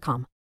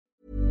mintmobile.com.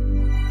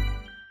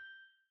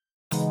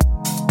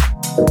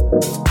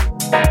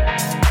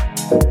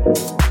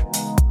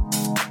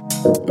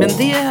 Men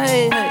det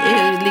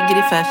ligger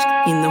i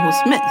färskt inne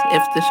hos mig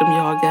eftersom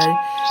jag är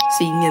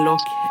singel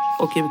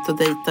och ute och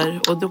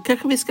dejtar. Och då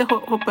kanske vi ska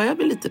hoppa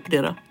över lite på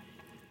det då.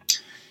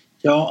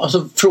 Ja,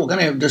 alltså frågan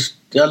är,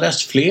 jag har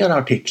läst flera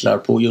artiklar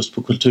på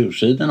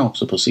kultursidan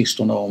också på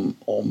sistone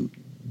om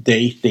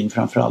dating,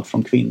 framförallt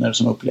från kvinnor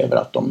som upplever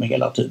att de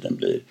hela tiden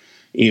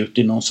är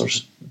ute i någon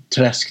sorts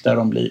träsk där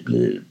de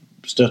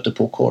stöter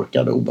på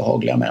korkade,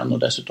 obehagliga män och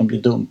dessutom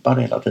blir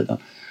dumpade hela tiden.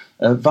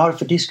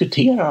 Varför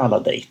diskuterar alla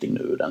dating nu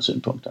ur den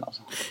synpunkten?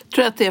 Alltså? Jag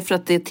tror att det är för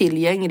att det är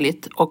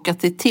tillgängligt och att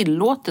det är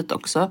tillåtet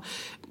också.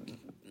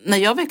 När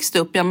jag växte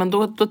upp, men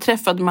då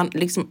träffade man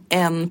liksom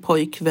en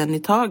pojkvän i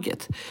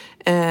taget.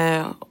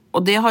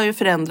 Och det har ju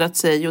förändrat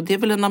sig och det är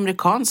väl en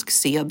amerikansk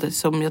sed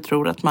som jag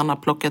tror att man har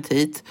plockat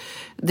hit.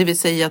 Det vill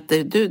säga att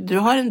du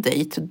har en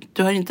dejt,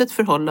 du har inte ett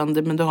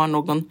förhållande men du har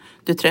någon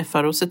du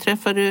träffar och så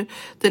träffar du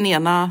den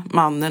ena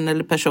mannen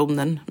eller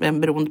personen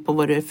beroende på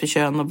vad det är för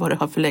kön och vad du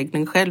har för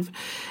läggning själv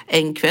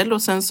en kväll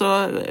och sen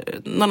så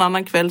någon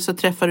annan kväll så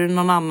träffar du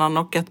någon annan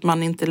och att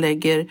man inte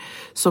lägger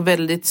så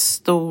väldigt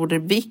stor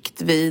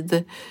vikt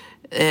vid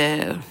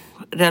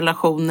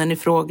relationen i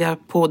fråga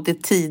på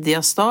det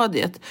tidiga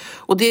stadiet.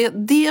 Och det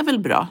är väl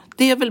bra.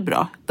 Det är väl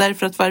bra.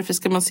 Därför att varför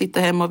ska man sitta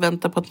hemma och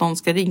vänta på att någon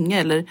ska ringa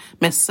eller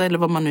messa eller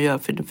vad man nu gör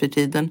för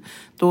tiden.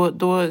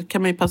 Då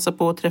kan man ju passa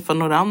på att träffa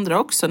några andra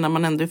också när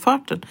man ändå är i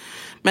farten.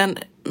 Men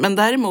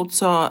däremot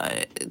så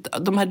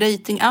de här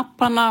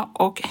datingapparna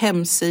och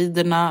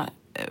hemsidorna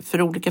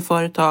för olika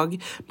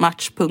företag,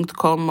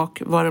 Match.com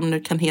och vad de nu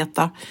kan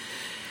heta.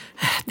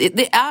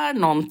 Det är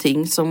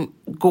någonting som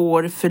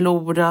går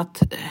förlorat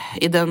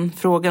i den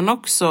frågan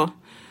också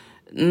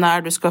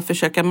när du ska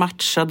försöka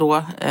matcha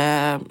då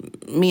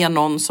med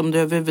någon som du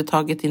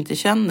överhuvudtaget inte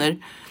känner.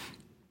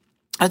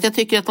 Att jag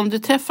tycker att om du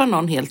träffar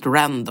någon helt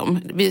random,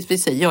 vi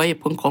säger jag är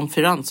på en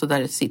konferens och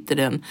där sitter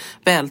en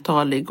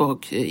vältalig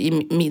och i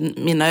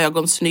mina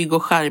ögon snygg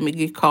och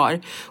charmig karl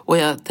och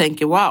jag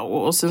tänker wow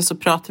och sen så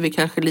pratar vi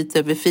kanske lite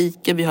över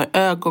fika, vi har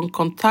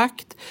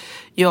ögonkontakt,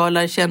 jag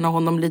lär känna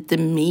honom lite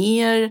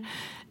mer.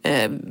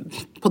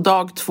 På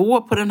dag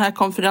 2 på den här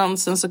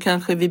konferensen så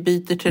kanske vi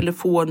byter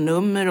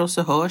telefonnummer och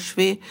så hörs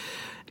vi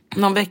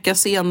någon vecka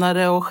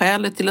senare och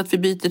skälet till att vi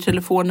byter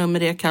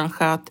telefonnummer är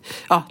kanske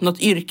att något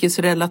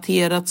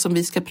yrkesrelaterat som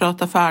vi ska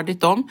prata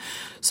färdigt om.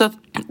 Så att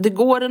det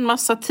går en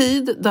massa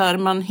tid där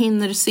man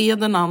hinner se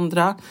den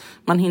andra,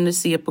 man hinner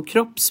se på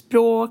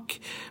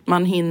kroppsspråk,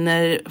 man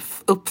hinner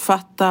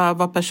uppfatta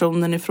vad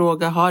personen i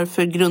fråga har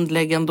för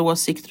grundläggande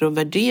åsikter och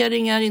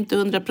värderingar, inte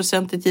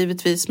 100%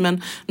 givetvis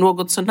men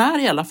något sådär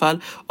i alla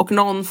fall och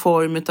någon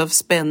form av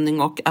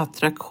spänning och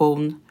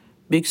attraktion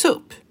byggs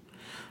upp.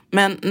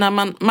 Men när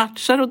man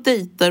matchar och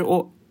dejtar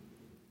och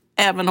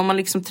även om man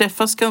liksom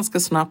träffas ganska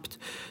snabbt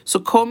så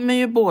kommer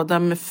ju båda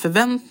med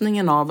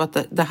förväntningen av att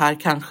det här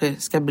kanske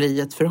ska bli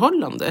ett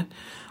förhållande.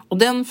 Och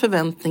den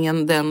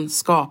förväntningen den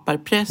skapar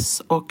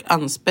press och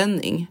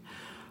anspänning.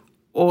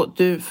 Och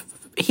du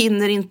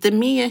hinner inte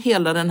med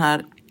hela den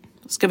här,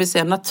 ska vi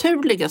säga,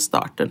 naturliga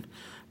starten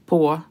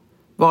på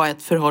vad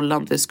ett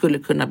förhållande skulle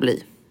kunna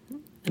bli.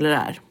 Eller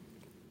är.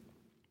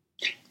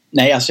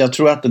 Nej, alltså jag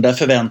tror att den där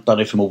förväntan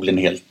är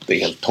förmodligen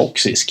helt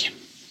toxisk.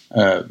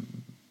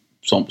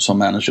 Som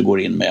människor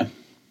går in med.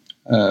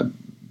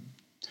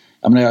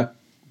 Jag menar,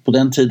 på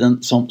den tiden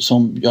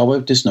som jag var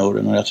ute i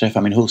snurren och jag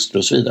träffade min hustru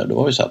och så vidare, då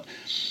var det så att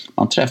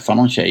man träffade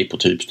någon tjej på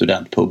typ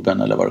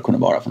studentpubben eller vad det kunde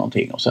vara för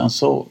någonting, och sen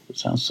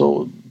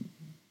så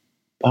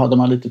hade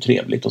man lite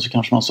trevligt och så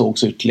kanske man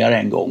sågs ytterligare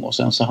en gång och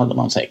sen så hade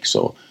man sex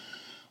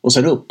och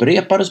sen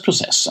upprepades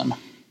processen.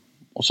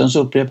 Och sen så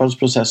upprepades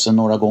processen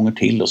några gånger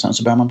till och sen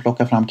så började man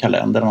plocka fram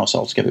kalendern och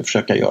sa, ska vi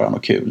försöka göra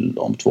något kul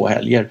om 2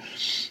 helger?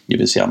 Det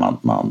vill säga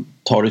man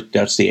tar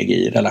ytterligare ett steg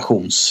i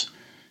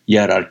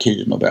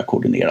relationshierarkin och börjar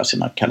koordinera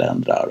sina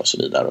kalendrar och så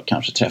vidare och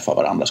kanske träffa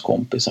varandras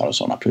kompisar och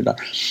sådana prylar.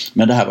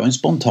 Men det här var en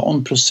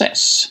spontan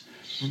process.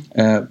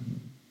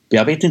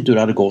 Jag vet inte hur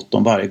det hade gått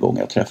om varje gång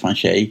jag träffade en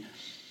tjej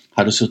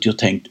hade suttit och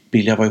tänkt,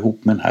 vill jag vara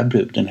ihop med den här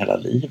bruden hela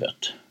livet?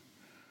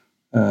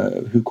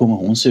 Hur kommer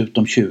hon se ut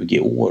om 20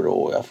 år?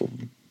 Och jag får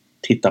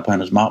titta på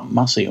hennes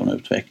mamma, se hon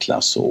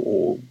utvecklas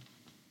och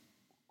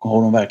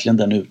har hon verkligen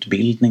den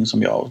utbildning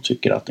som jag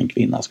tycker att en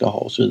kvinna ska ha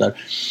och så vidare.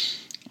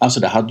 Alltså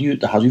det hade ju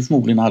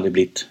förmodligen aldrig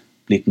blivit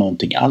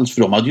någonting alls,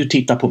 för de hade ju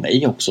tittat på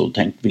mig också och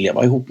tänkt, vill jag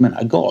vara ihop med den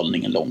här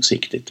galningen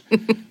långsiktigt?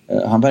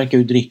 Han verkar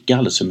ju dricka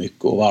alldeles för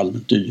mycket och vara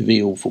allmänt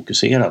yvig och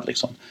ofokuserad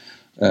liksom.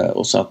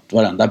 Och så att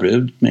varenda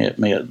brud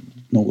med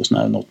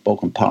något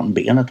bakom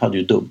pannbenet hade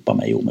ju dumpat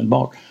mig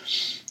omedelbart.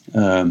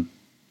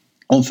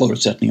 Om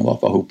förutsättningen var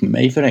att vara ihop med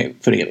mig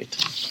för evigt.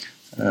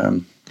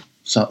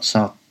 Så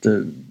att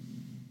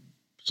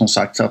som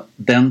sagt, så att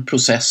den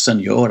processen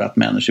gör att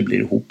människor blir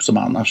ihop som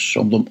annars,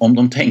 om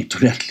de tänkt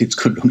ordentligt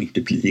skulle de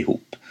inte bli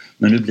ihop.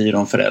 Men nu blir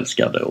de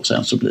förälskade och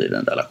sen så blir det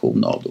en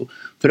relation av då.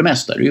 För det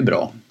mesta är det ju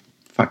bra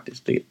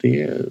faktiskt.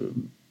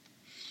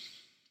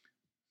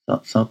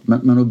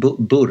 Men att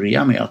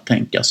börja med att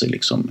tänka sig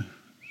liksom,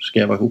 ska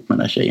jag vara ihop med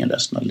den här tjejen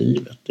resten av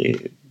livet? Det är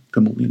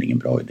förmodligen ingen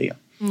bra idé.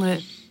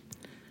 Nej.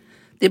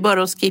 Det är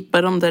bara att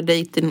skippa de där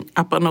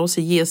datingapparna och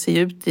så ge sig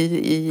ut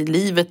i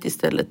livet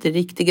istället, det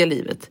riktiga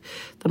livet.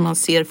 Där man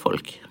ser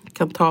folk,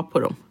 kan ta på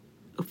dem.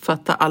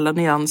 Uppfatta alla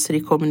nyanser i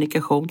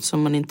kommunikation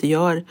som man inte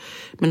gör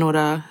med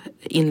några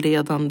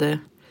inledande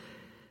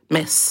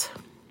mess.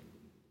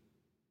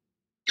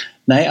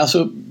 Nej,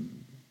 alltså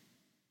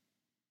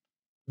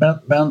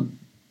men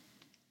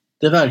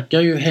det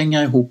verkar ju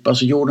hänga ihop.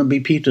 Alltså Jordan B.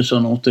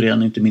 Peterson,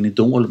 återigen inte min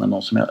idol, men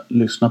någon som jag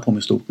lyssnar på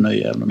med stort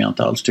nöje, även om jag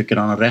inte alls tycker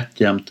han har rätt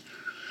jämt.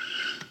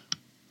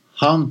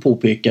 Han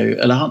påpekar ju,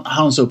 eller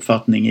hans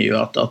uppfattning är ju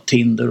att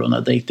Tinder och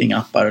när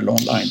datingappar eller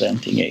online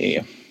dating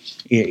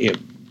är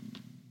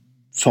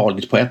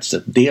farligt på ett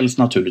sätt. Dels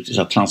naturligtvis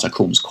att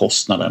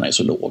transaktionskostnaderna är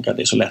så låga.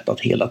 Det är så lätt att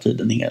hela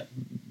tiden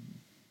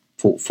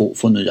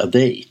få nya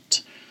dejt.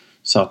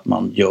 Så att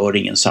man gör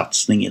ingen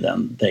satsning i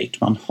den dejt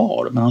man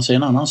har. Men han säger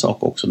en annan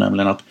sak också,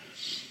 nämligen att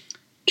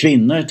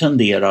kvinnor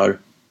tenderar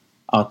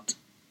att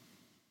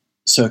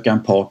söka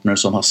en partner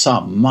som har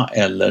samma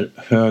eller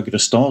högre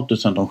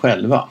status än de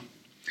själva.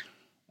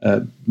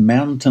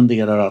 Män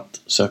tenderar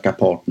att söka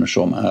partner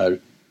som är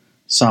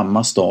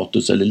samma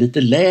status eller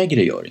lite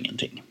lägre, gör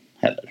ingenting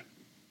heller.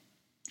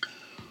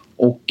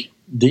 Och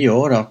det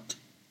gör att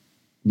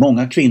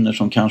många kvinnor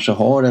som kanske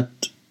har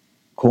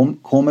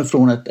kommer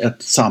från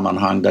ett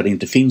sammanhang där det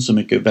inte finns så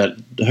mycket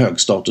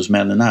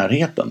högstatusmän i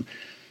närheten.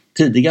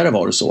 Tidigare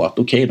var det så att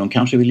de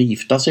kanske ville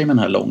gifta sig med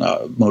den här långa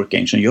mörka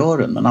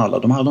ingenjören, men alla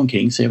de hade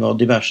omkring sig var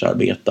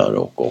diversarbetare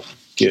och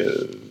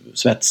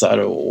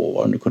svetsare och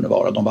vad det nu kunde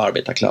vara, de var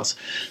arbetarklass.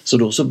 Så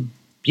då så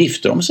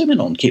gifte de sig med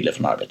någon kille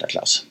från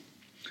arbetarklass.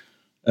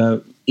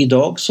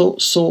 Idag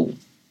så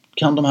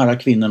kan de här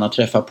kvinnorna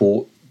träffa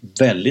på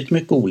väldigt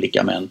mycket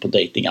olika män på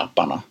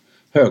datingapparna.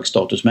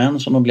 Högstatusmän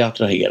som de blir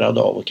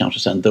attraherade av och kanske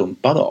sen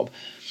dumpade av.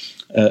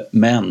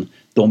 Men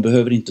de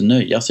behöver inte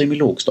nöja sig med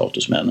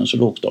lågstatusmännen, så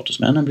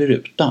lågstatusmännen blir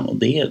utan, och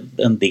det är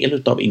en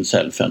del av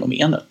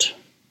incel-fenomenet,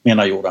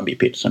 menar Jordan B.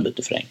 Peterson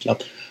lite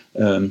förenklat.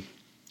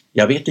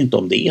 Jag vet inte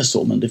om det är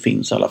så, men det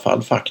finns i alla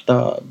fall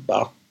fakta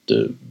att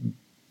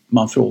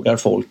man frågar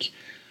folk,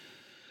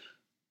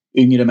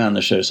 yngre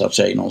människor så att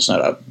säga, någon sån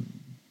här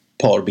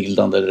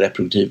parbildande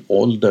reproduktiv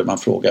ålder, man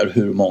frågar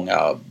hur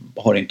många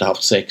har inte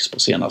haft sex på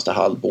senaste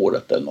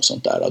halvåret eller något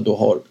sånt där. Då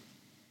har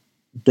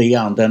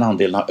den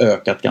andelen har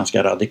ökat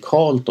ganska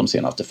radikalt de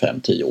senaste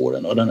 5-10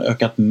 åren, och den har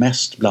ökat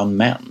mest bland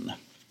män.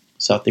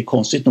 Så att det är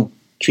konstigt nog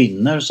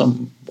kvinnor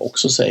som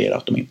också säger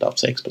att de inte haft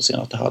sex på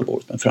senaste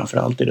halvåret, men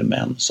framförallt är det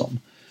män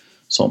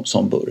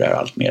som börjar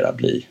allt mera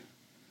bli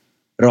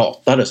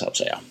ratade så att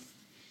säga.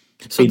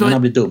 Kvinnorna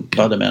blir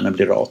dumpade, männen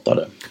blir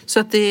ratade. Så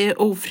att det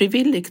är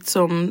ofrivilligt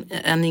som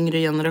en yngre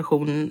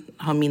generation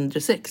har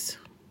mindre sex?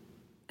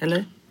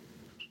 Eller?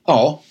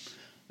 Ja,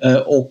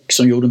 och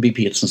som Jordan B.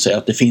 Peterson säger,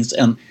 att det finns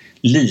en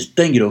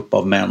liten grupp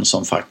av män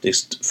som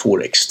faktiskt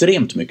får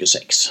extremt mycket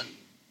sex.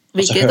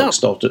 Vilka alltså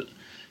högstatus.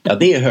 Ja,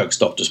 det är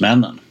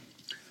högstatusmännen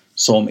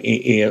som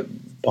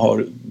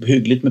har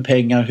hyggligt med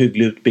pengar,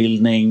 hygglig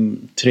utbildning,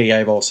 3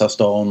 i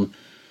Vasastan,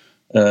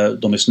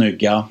 de är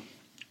snygga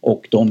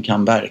och de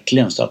kan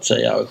verkligen så att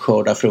säga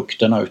skörda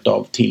frukterna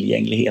utav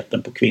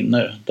tillgängligheten på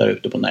kvinnor där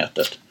ute på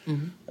nätet.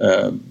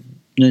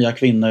 Nya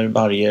kvinnor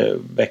varje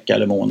vecka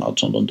eller månad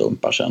som de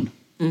dumpar sen.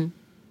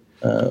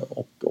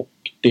 Och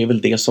det är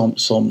väl det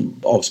som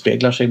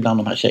avspeglar sig bland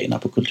de här tjejerna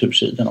på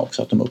kultursidan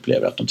också, att de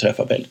upplever att de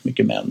träffar väldigt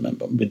mycket män men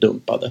de blir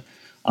dumpade.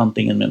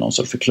 Antingen med någon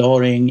sorts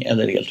förklaring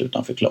eller helt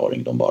utan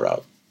förklaring. De bara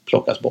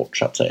plockas bort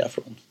så att säga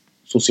från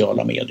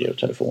sociala medier och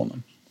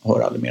telefonen. Hör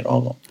aldrig mer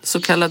av dem.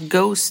 Så kallad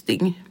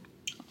ghosting.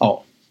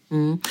 Ja.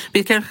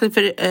 Vi kanske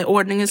för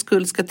ordningens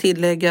skull ska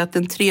tillägga att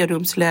en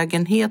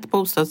 3-rumslägenhet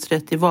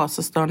bostadsrätt i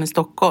Vasastan i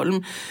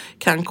Stockholm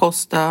kan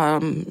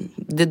kosta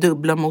det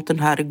dubbla mot en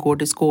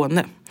herrgård i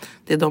Skåne.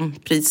 Det är de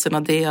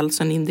priserna, det är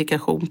alltså en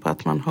indikation på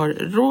att man har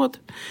råd.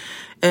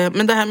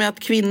 Men det här med att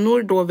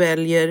kvinnor då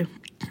väljer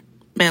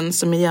män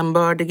som är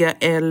jämbördiga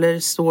eller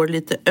står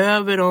lite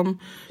över dem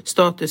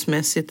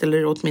statusmässigt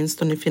eller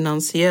åtminstone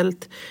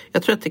finansiellt.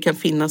 Jag tror att det kan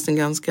finnas en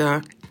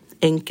ganska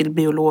enkel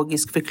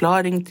biologisk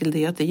förklaring till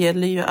det. Att det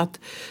gäller ju att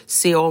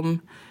se om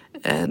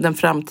den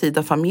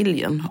framtida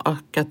familjen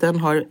och att den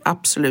har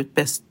absolut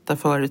bästa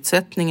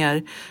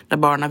förutsättningar när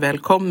barnen väl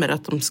kommer,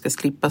 att de ska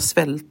slippa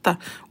svälta.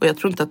 Och jag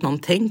tror inte att någon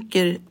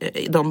tänker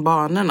i de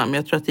banorna, men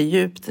jag tror att det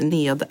är djupt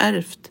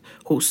nedärvt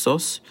hos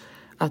oss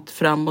att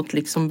framåt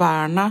liksom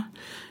värna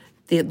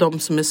det är de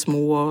som är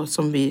små och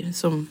som vi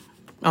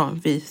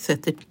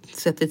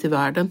sätter till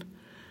världen.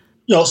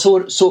 Ja, så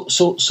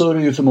är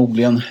det ju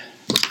förmodligen.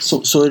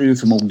 Så är det ju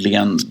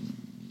förmodligen,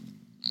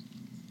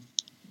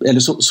 eller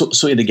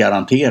så är det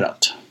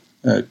garanterat.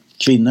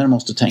 Kvinnor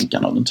måste tänka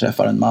när de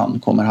träffar en man.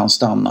 Kommer han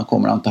stanna?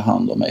 Kommer han ta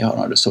hand om mig? Har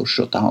han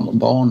resurser att ta hand om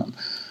barnen?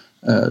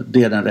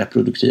 Det är den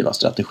reproduktiva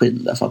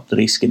strategin. Därför att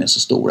risken är så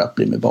stor att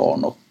bli med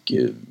barn och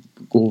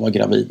gå och vara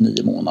gravid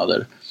 9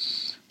 månader.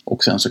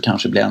 Och sen så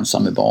kanske bli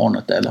ensam med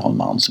barnet eller ha en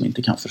man som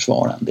inte kan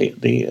försvara en.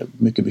 Det är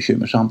mycket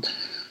bekymmersamt.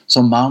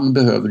 Som man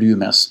behöver du ju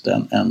mest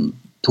en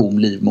tom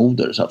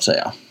livmoder så att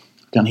säga.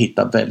 Du kan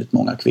hitta väldigt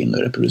många kvinnor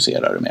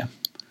reproducerare med.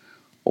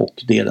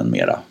 Och det är den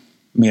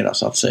mera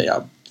så att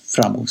säga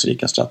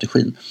framgångsrika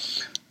strategin.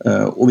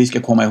 Och vi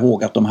ska komma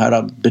ihåg att de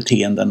här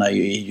beteendena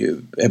är ju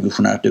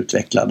evolutionärt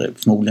utvecklade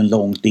förmodligen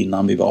långt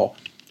innan vi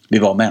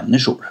var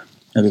människor.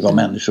 När vi var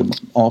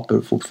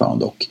människoapor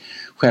fortfarande, och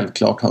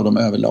självklart har de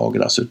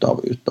överlagrats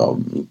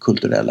utav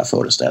kulturella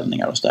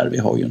föreställningar och så där. Vi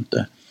har ju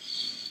inte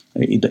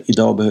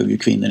idag behöver ju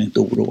kvinnor inte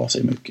oroa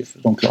sig mycket,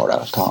 för de klarar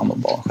att ta hand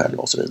om barn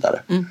själva och så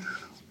vidare.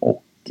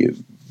 Och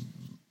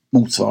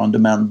motsvarande,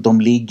 men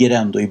de ligger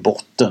ändå i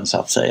botten så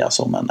att säga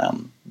som en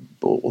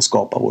och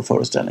skapa vår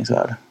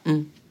föreställningsvärld.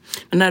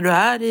 Men när du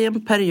är i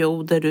en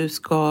period där du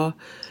ska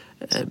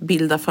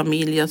bilda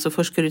familj, så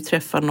först ska du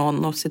träffa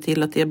någon och se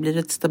till att det blir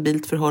ett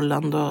stabilt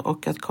förhållande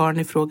och att karln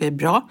i fråga är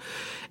bra.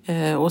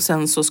 Och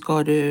sen så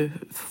ska du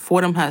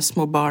få de här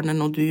små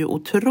barnen, och du är ju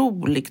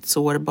otroligt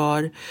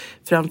sårbar.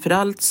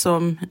 Framförallt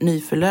som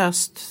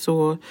nyförlöst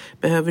så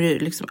behöver du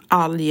liksom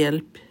all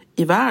hjälp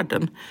i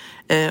världen.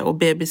 Och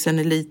bebisen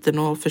är liten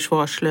och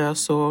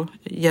försvarslös och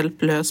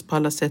hjälplös på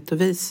alla sätt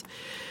och vis.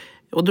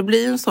 Och då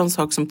blir en sån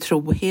sak som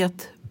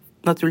trohet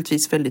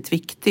naturligtvis väldigt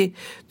viktig.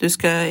 Du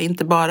ska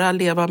inte bara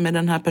leva med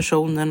den här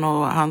personen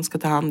och han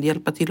ska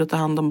hjälpa till att ta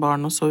hand om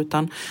barn och så,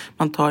 utan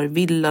man tar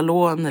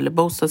villalån eller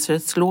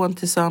bostadsrättslån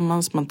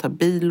tillsammans, man tar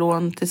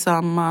billån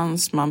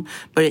tillsammans, man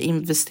börjar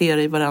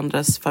investera i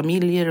varandras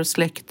familjer och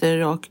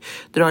släkter och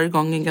drar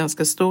igång en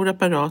ganska stor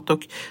apparat,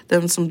 och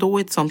den som då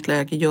i ett sånt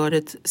läge gör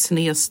ett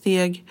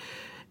snedsteg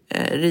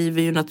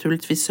river ju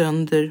naturligtvis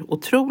sönder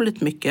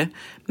otroligt mycket.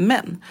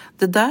 Men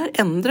det där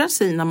ändrar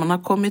sig när man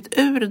har kommit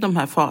ur de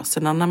här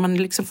faserna. När man är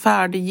liksom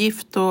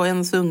färdiggift och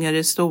ens ungar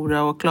är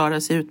stora och klarar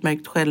sig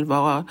utmärkt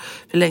själva och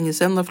för länge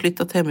sedan har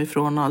flyttat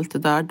hemifrån och allt det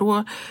där.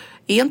 Då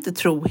är inte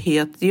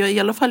trohet, i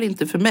alla fall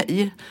inte för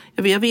mig.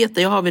 Jag vet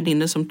att jag har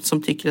väninnor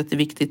som tycker att det är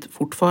viktigt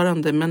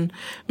fortfarande, men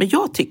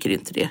jag tycker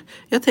inte det.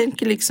 Jag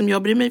tänker liksom,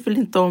 jag bryr mig väl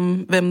inte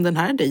om vem den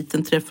här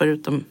dejten träffar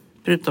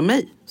förutom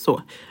mig.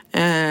 Så.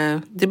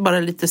 Det är bara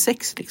lite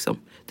sex liksom.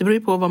 Det beror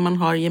ju på vad man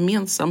har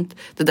gemensamt.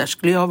 Det där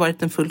skulle ju ha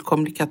varit en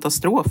fullkomlig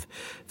katastrof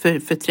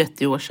för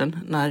 30 år sedan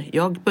när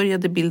jag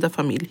började bilda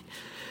familj.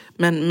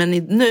 Men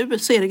nu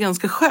så är det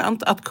ganska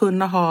skönt att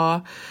kunna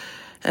ha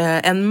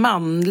en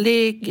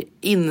manlig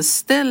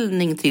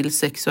inställning till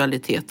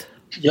sexualitet.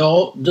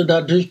 Ja, det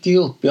där dyker ju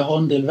upp. Jag har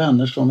en del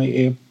vänner som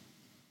är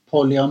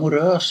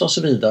polyamorösa och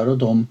så vidare, och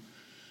de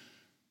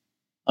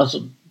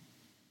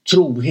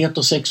trohet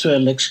och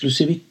sexuell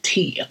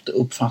exklusivitet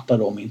uppfattar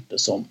de inte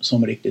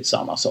som riktigt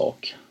samma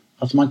sak.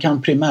 Alltså man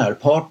kan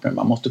primärpartner,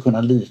 man måste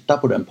kunna lita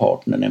på den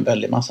partnern i en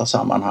väldigt massa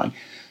sammanhang,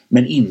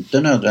 men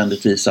inte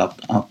nödvändigtvis att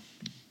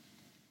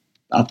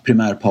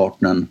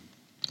primärpartnern,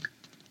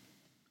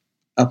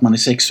 att man är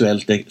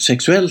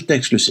sexuellt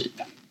exklusiv.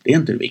 Det är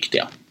inte det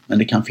viktiga, men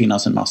det kan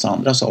finnas en massa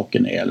andra saker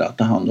när det gäller att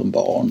ta hand om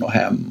barn och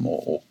hem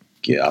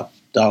och att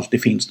det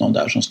alltid finns någon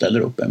där som ställer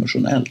upp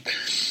emotionellt.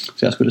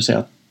 Så jag skulle säga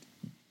att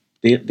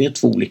det är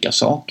 2 olika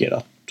saker.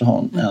 Att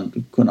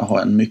kunna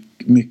ha en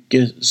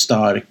mycket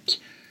stark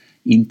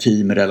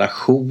intim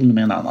relation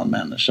med en annan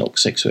människa och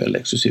sexuell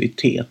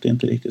exklusivitet. Det är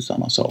inte riktigt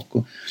samma sak.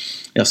 Och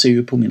jag ser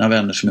ju på mina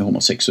vänner som är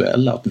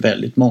homosexuella att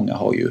väldigt många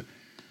har ju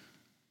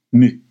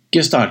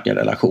mycket starka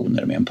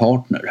relationer med en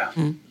partner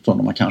som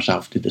de har kanske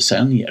haft i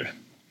decennier.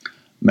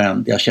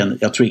 Men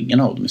jag tror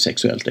ingen av dem är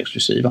sexuellt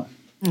exklusiva.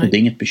 Och det är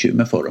inget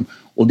bekymmer för dem.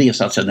 Och det är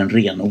så att säga den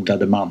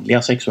renodlade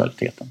manliga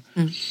sexualiteten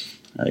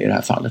i det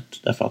här fallet.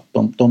 Därför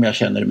att de jag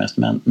känner är mest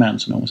män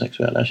som är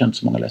homosexuella. Jag känner inte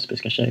så många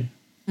lesbiska tjejer.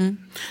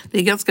 Det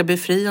är ganska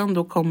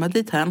befriande att komma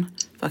dit här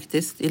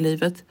faktiskt i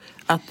livet.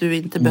 Att du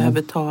inte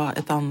behöver ta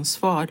ett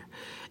ansvar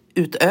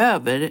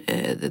utöver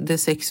det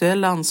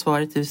sexuella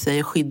ansvaret, det vill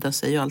säga skydda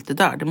sig och allt det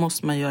där. Det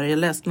måste man göra. Jag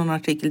läste någon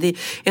artikel, det är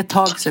ett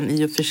tag sedan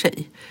i och för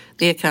sig.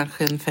 Det är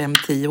kanske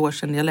 5-10 år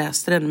sedan jag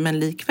läste den. Men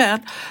likväl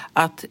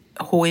att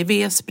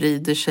HIV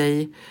sprider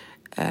sig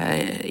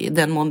i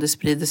den mån det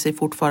sprider sig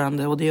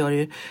fortfarande, och det gör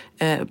ju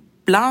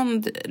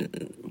bland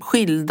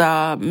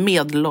skilda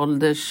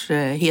medelålders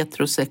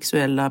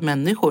heterosexuella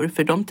människor.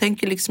 För de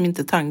tänker liksom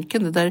inte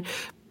tanken. Det där,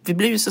 vi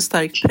blev ju så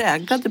starkt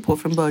präglade på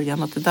från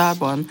början att det där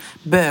var en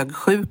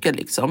bögsjuka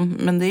liksom.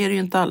 Men det är det ju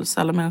inte alls.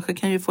 Alla människor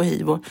kan ju få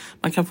HIV och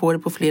man kan få det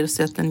på fler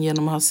sätt än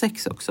genom att ha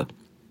sex också.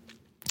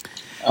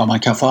 Ja, man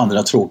kan få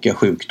andra tråkiga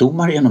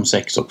sjukdomar genom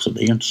sex också.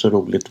 Det är ju inte så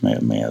roligt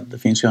med det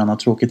finns ju annat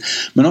tråkigt.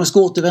 Men om vi ska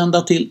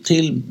återvända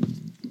till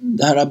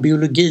det här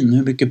biologin,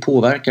 hur mycket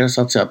påverkar det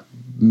så att säga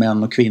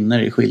män och kvinnor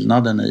i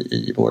skillnaden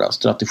i våra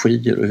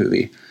strategier och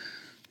hur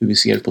vi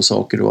ser på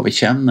saker och vad vi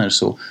känner,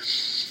 så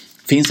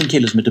finns en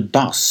kille som heter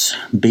Buss,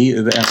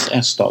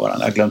 B-U-S-S stavar han,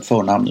 jag har glömt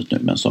förnamnet nu,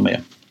 men som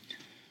är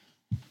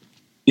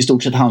i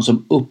stort sett han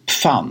som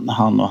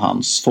han och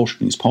hans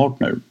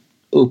forskningspartner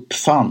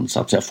uppfann så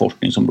att säga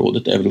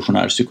forskningsområdet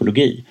evolutionär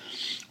psykologi,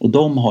 och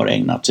de har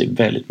ägnat sig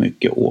väldigt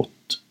mycket åt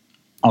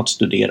att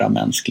studera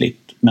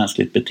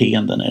mänskligt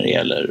beteende när det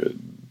gäller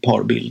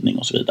parbildning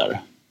och så vidare,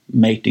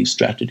 mating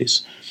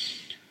strategies.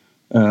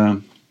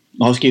 De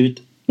har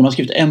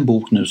skrivit en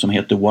bok nu som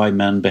heter Why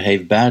Men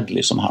Behave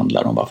Badly, som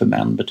handlar om varför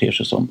män beter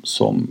sig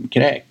som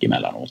kräk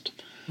emellanåt.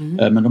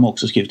 Men de har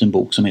också skrivit en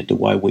bok som heter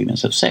Why Women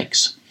Have Sex.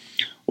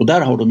 Och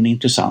där har de en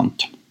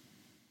intressant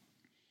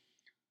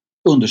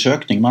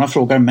undersökning. Man har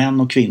frågat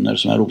män och kvinnor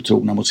som är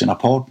otrogna mot sina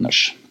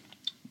partners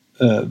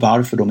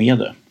varför de är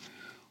det.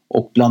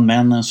 Och bland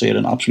männen så är det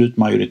en absolut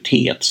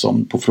majoritet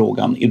som på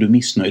frågan är du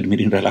missnöjd med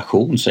din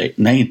relation säger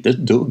nej, inte ett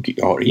dugg,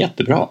 jag har det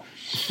jättebra.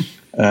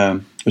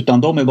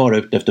 Utan de är bara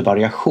ute efter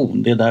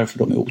variation, det är därför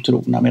de är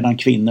otrogna. Medan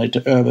kvinnor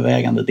till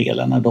övervägande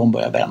delen när de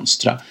börjar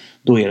vänstra,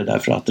 då är det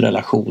därför att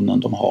relationen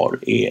de har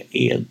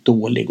är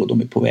dålig och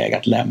de är på väg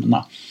att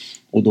lämna.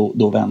 Och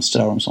då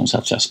vänstrar de som så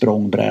att säga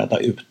språngbräda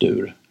ut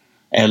ur,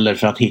 eller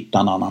för att hitta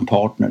en annan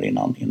partner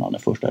innan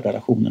den första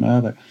relationen är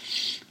över.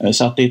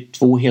 Så att det är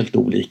två helt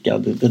olika,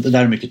 det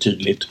där är mycket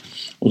tydligt.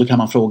 Och då kan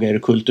man fråga, är det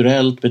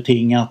kulturellt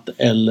betingat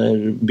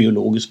eller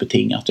biologiskt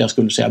betingat? Jag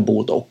skulle säga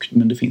både och,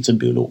 men det finns en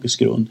biologisk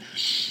grund.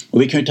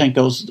 Och vi kan ju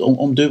tänka oss,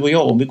 om du och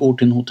jag, om vi går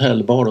till en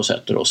hotellbar och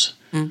sätter oss.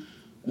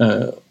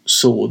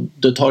 Så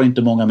det tar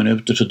inte många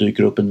minuter så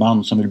dyker upp en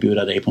man som vill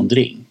bjuda dig på en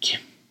drink.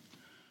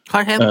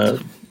 Har hänt.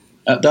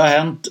 Det har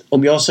hänt.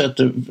 Om jag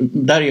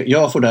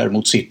får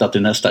däremot sitta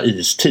till nästa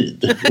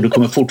istid och det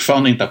kommer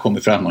fortfarande inte ha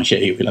kommit fram någon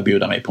tjej och vilja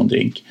bjuda mig på en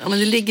drink. Ja, men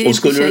det ligger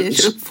inte i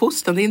tjejers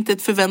uppfostran. Det är inte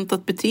ett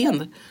förväntat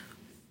beteende.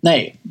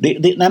 Nej,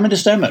 nej, men det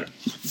stämmer.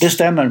 Det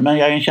stämmer, men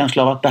jag har en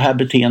känsla av att det här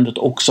beteendet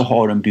också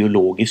har en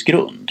biologisk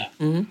grund.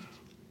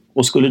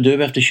 Och skulle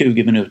du efter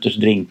 20 minuters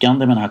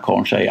drinkande med den här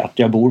karln säga att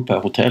jag bor på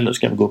hotellet,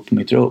 ska vi gå upp på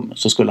mitt rum,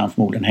 så skulle han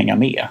förmodligen hänga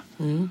med.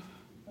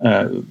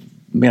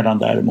 Medan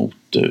däremot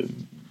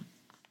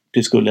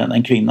det skulle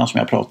en kvinna som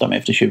jag pratade med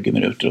efter 20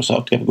 minuter och sa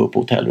att ska vi gå upp på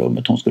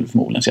hotellrummet, hon skulle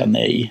förmodligen säga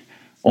nej,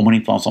 om hon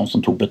inte var en sån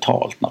som tog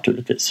betalt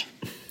naturligtvis.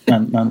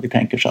 Men vi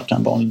tänker så att det är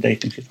en vanlig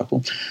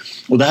dejtingsituation.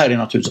 Och det här är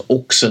naturligtvis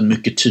också en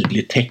mycket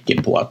tydlig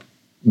tecken på att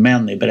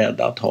män är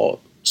beredda att ha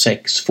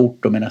sex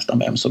fort och med nästan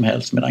vem som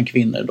helst, medan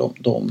kvinnor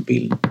de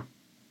vill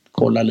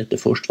kolla lite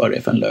först vad det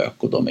är för en lök,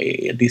 och de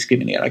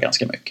diskriminerar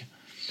ganska mycket.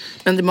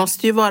 Men det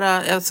måste ju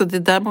vara, alltså det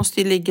där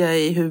måste ju ligga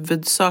i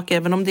huvudsak,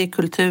 även om det är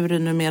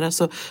kulturen numera,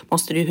 så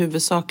måste det i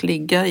huvudsak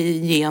ligga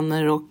i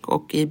gener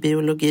och i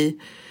biologi,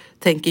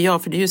 tänker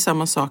jag. För det är ju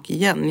samma sak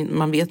igen,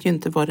 man vet ju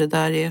inte vad det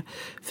där är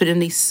för en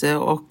nisse,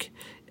 och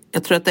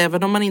jag tror att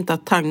även om man inte har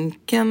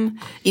tanken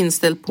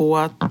inställd på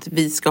att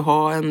vi ska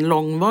ha en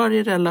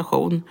långvarig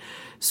relation,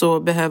 så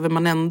behöver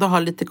man ändå ha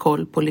lite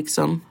koll på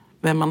liksom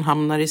vem man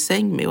hamnar i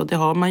säng med, och det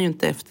har man ju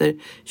inte efter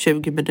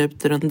 20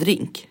 minuter och en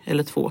drink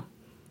eller 2.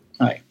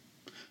 Nej.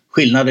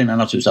 Skillnaden är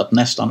naturligtvis att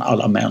nästan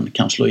alla män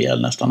kan slå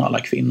ihjäl nästan alla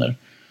kvinnor.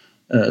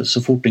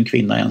 Så fort en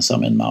kvinna är ensam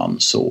med en man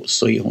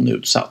så är hon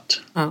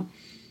utsatt. Ja.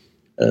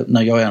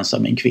 När jag är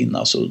ensam med en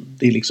kvinna så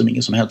det är liksom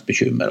ingen som helst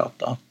bekymmer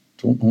att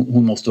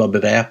hon måste vara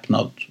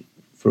beväpnad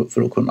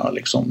för att kunna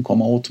liksom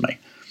komma åt mig.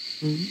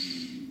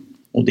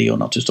 Och det är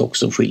naturligtvis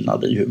också en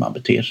skillnad i hur man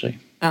beter sig.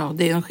 Ja,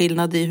 det är en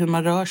skillnad i hur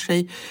man rör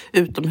sig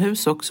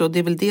utomhus också. Det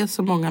är väl det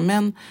som många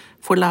män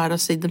får lära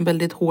sig den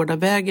väldigt hårda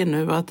vägen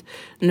nu. Att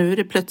nu är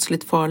det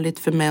plötsligt farligt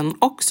för män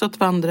också att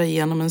vandra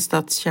igenom en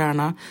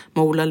stadskärna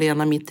med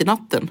Ola-Lena mitt i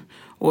natten.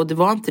 Och det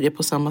var inte det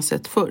på samma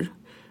sätt förr.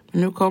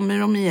 Men nu kommer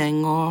de i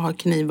gäng och har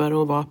knivar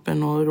och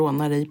vapen och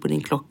rånar dig på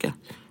din klocka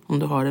om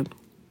du har den.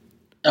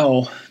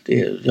 Ja,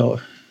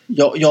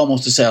 Jag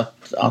måste säga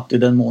att i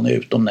den mån jag är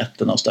ute om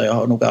nätterna så där, jag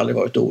har nog aldrig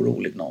varit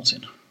orolig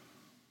någonsin.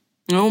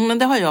 Jo, men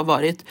det har jag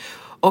varit.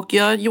 Och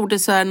jag gjorde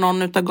så här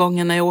någon utav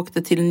gångerna när jag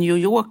åkte till New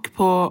York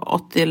på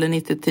 80 eller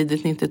 90,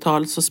 tidigt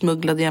 90-tal, så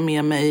smugglade jag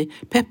med mig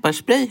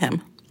pepparspray hem.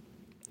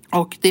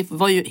 Och det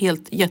var ju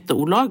helt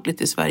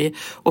jätteolagligt i Sverige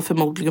och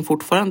förmodligen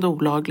fortfarande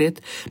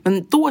olagligt.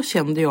 Men då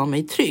kände jag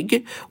mig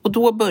trygg. Och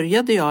då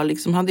började jag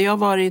liksom, hade jag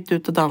varit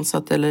ute och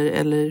dansat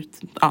eller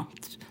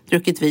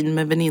druckit vin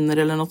med vänner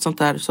eller något sånt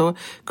där, så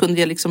kunde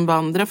jag liksom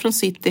vandra från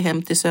city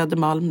hem till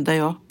Södermalm där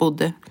jag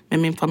bodde med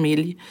min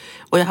familj.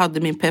 Och jag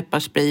hade min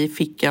pepparspray i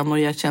fickan och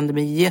jag kände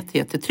mig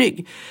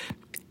jättetrygg.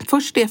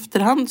 Först i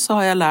efterhand så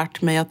har jag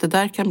lärt mig att det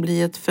där kan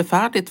bli ett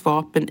förfärligt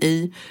vapen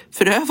i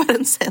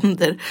förövarens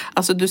händer.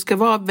 Alltså du ska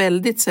vara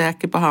väldigt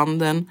säker på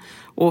handen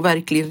och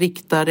verkligen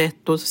rikta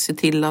rätt och se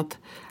till att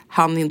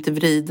han inte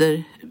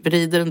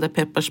vrider den där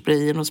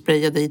pepparsprayen och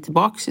sprayar dig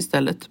tillbaks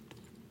istället.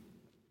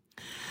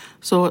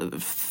 Så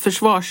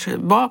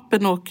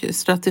försvarsvapen och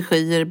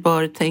strategier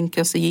bör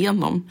tänkas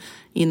igenom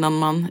innan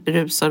man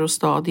rusar och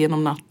stad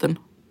genom natten.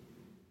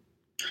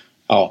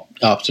 Ja,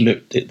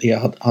 absolut.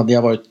 Hade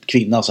jag varit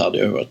kvinna så hade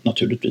jag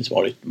naturligtvis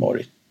varit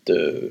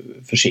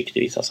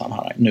försiktig i vissa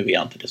sammanhang. Nu är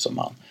jag inte det som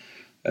man.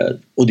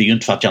 Och det är ju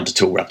inte för att jag inte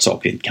tror att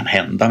saker inte kan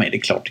hända mig. Det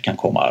är klart det kan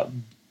komma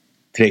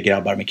 3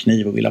 grabbar med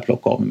kniv och vilja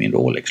plocka av med min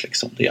Rolex.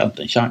 Liksom. Det är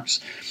inte en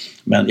chans.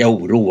 Men jag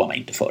oroar mig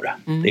inte för det.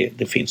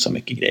 Det finns så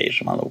mycket grejer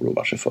som man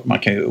oroar sig för. Man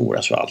kan ju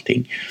oroa sig för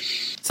allting.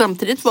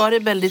 Samtidigt var det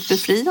väldigt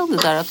befriande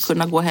där att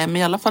kunna gå hem,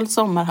 i alla fall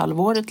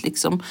sommarhalvåret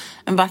liksom.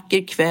 En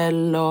vacker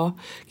kväll och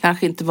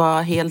kanske inte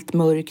var helt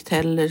mörkt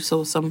heller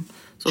så som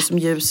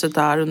ljuset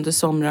där under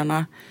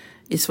somrarna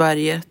i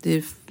Sverige.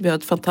 Vi har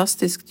ett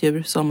fantastiskt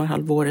djur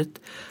sommarhalvåret.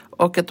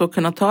 Och att då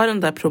kunna ta den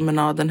där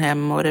promenaden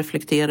hem och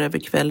reflektera över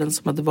kvällen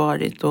som hade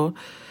varit och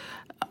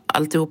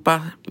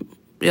alltihopa.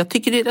 Jag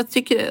tycker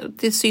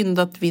det är synd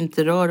att vi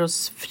inte rör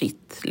oss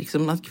fritt.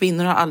 Liksom, att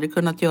kvinnor har aldrig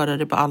kunnat göra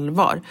det på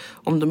allvar.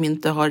 Om de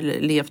inte har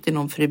levt i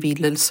någon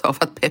förvillelse av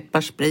att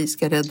pepparspray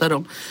ska rädda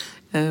dem.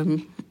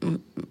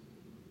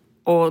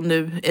 Och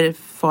nu är det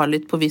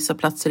farligt på vissa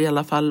platser i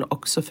alla fall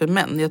också för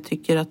män. Jag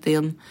tycker att det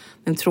är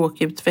en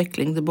tråkig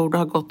utveckling. Det borde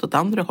ha gått åt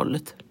andra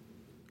hållet.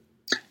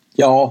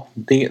 Ja,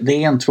 det är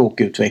en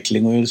tråkig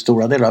utveckling och i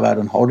stora delar av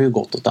världen har det ju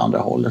gått åt andra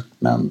hållet.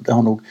 Men det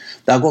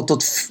har gått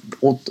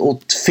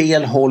åt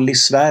fel håll i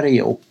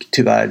Sverige och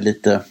tyvärr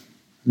lite,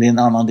 det är en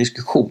annan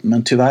diskussion,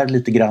 men tyvärr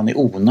lite grann i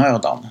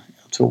onödan.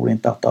 Jag tror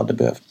inte att det hade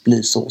behövt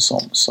bli så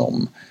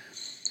som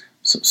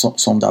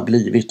det har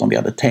blivit om vi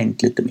hade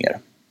tänkt lite mer.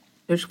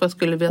 Vad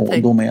skulle vi ha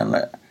tänkt?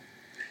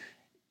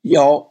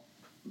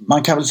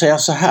 Man kan väl säga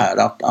så här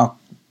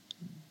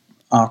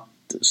att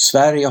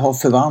Sverige har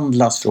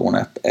förvandlats från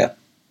ett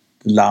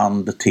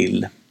land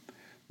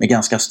med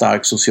ganska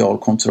stark social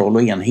kontroll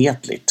och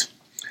enhetligt.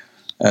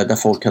 Där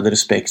folk hade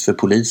respekt för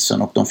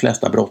polisen och de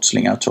flesta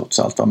brottslingar trots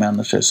allt var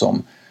människor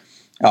som,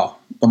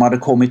 de hade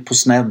kommit på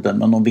snedden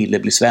men de ville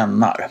bli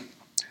svennar.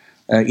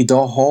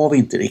 Idag har vi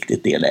inte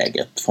riktigt det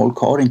läget. Folk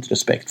har inte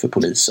respekt för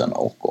polisen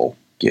och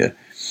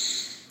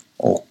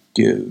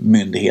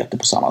myndigheter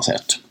på samma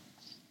sätt.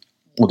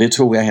 Och det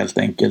tror jag helt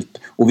enkelt.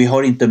 Och vi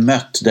har inte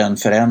mött den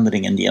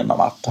förändringen genom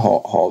att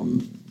ha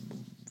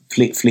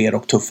fler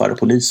och tuffare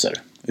poliser,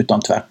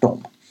 utan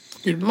tvärtom.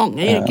 Det är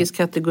många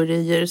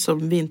yrkeskategorier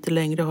som vi inte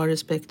längre har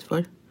respekt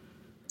för.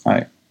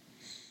 Nej.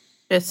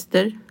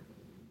 Präster,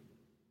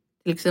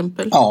 till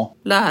exempel. Ja.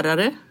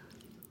 Lärare.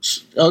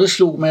 Ja, det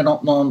slog mig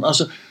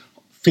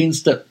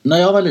när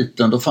jag var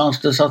liten då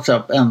fanns det så att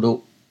säga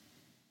ändå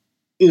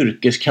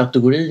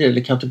yrkeskategorier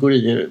eller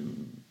kategorier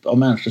av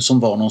människor som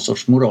var någon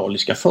sorts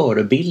moraliska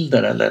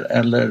förebilder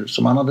eller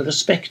som man hade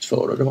respekt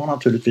för. Och det var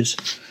naturligtvis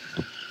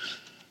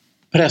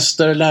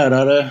präster,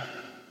 lärare,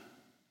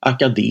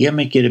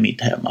 akademiker i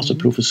mitt hem, alltså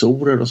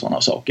professorer och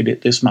sådana saker.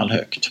 Det small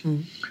högt.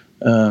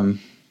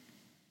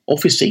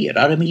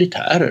 Officerare,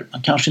 militärer.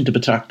 Man kanske inte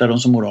betraktar dem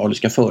som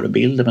moraliska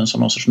förebilder men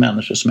som någon sorts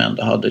människor som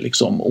ändå hade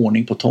liksom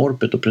ordning på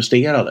torpet och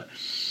presterade.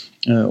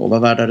 Och var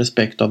värda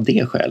respekt av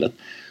det skälet.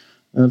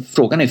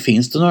 Frågan är,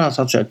 finns det några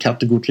så att säga,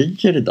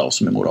 kategorier idag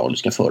som är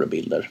moraliska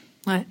förebilder?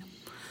 Nej.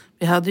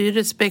 Vi hade ju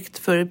respekt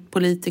för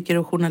politiker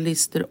och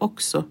journalister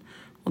också.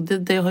 Och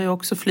det har ju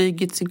också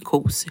flygit sin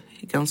kos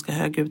i ganska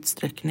hög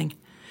utsträckning.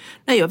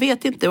 Nej, jag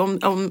vet inte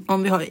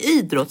om vi har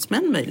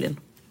idrottsmän möjligen.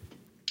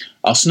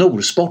 Ja,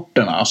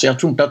 snorsporterna. Alltså jag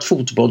tror inte att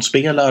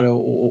fotbollsspelare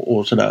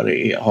och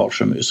sådär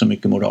har så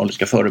mycket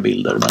moraliska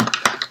förebilder. Men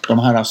de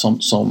här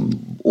som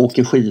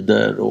åker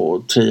skidor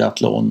och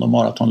triathlon och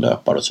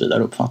maratonlöpare och så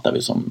vidare uppfattar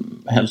vi som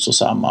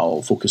hälsosamma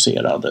och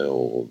fokuserade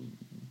och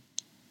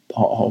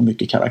har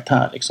mycket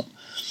karaktär liksom.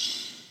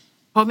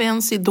 Har vi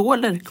ens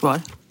idoler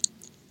kvar?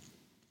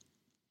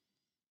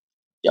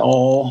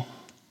 Ja,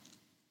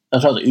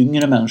 jag tror att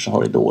yngre människor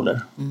har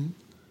idoler.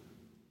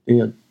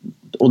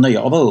 Och när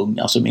jag var ung,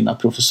 alltså mina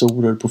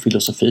professorer på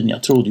filosofin,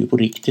 jag trodde ju på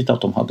riktigt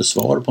att de hade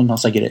svar på en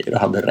massa grejer och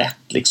hade rätt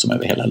liksom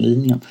över hela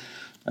linjen.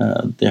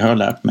 Det har jag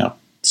lärt mig att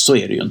så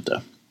är det ju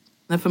inte.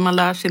 Nej, för man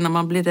lär sig när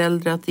man blir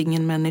äldre att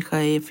ingen människa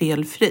är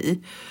felfri.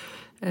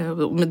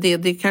 Men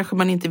det kanske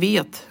man inte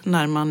vet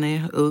när man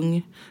är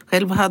ung.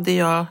 Själv hade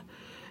jag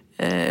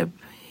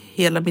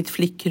hela mitt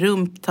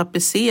flickrum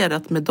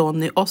tapetserat med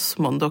Donny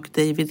Osmond och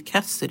David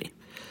Cassidy.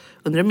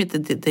 Undrar om inte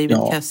David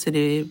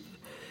Cassidy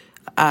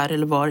är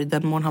eller var, i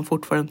den mån han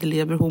fortfarande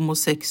lever,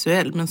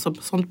 homosexuell. Men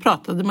sånt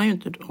pratade man ju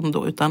inte om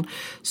då, utan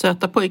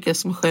söta pojkar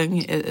som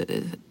sjöng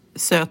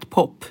söt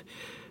pop.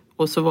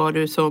 Och så var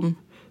du som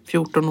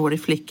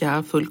 14-årig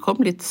flicka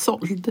fullkomligt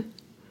såld.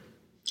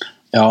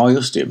 Ja,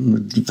 just det.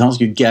 Det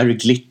fanns ju Gary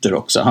Glitter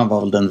också. Han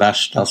var väl den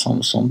värsta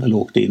som väl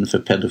åkte in för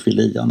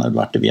pedofili. Han hade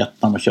varit i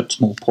Vietnam och köpt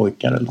små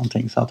pojkar eller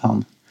någonting. Så att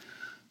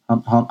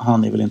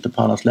han är väl inte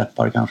på allas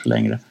läppar kanske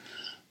längre.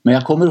 Men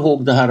jag kommer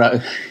ihåg det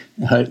här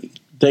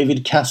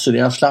David Cassidy,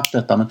 jag slapp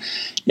detta. Men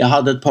jag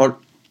hade ett par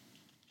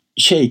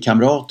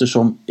tjejkamrater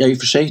som jag i och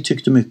för sig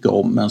tyckte mycket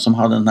om, men som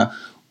hade den här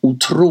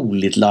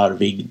otroligt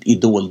larvig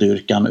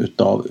idoldyrkan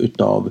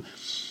utav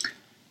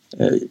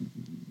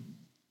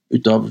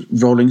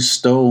Rolling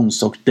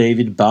Stones och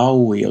David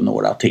Bowie och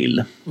några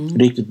till.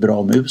 Riktigt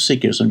bra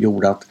musiker som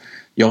gjorde att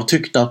jag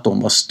tyckte att de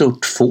var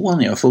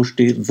störtfåniga. Först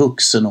i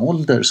vuxen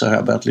ålder så har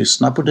jag börjat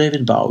lyssna på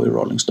David Bowie och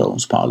Rolling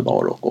Stones på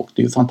allvar, och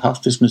det är ju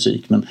fantastisk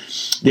musik, men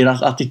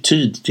deras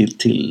attityd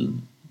till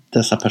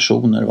dessa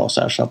personer var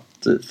så här så att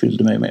det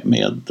fyllde mig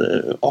med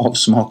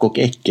avsmak och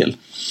äckel.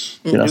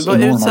 Deras du var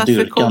enorma utsatt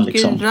dyrkan, för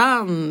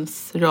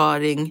konkurrens,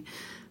 Raring.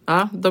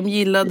 Ja, de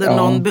gillade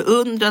någon,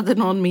 beundrade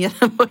någon mer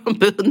än vad de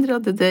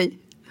beundrade dig.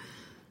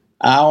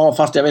 Ja,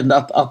 fast jag vet inte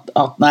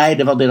att nej,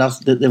 det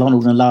var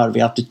nog den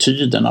larviga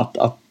attityden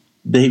att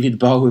David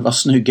Bowie var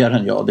snyggare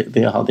än jag.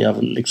 Det hade jag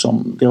väl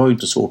liksom, det var ju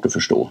inte svårt att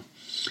förstå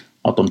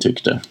att de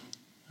tyckte.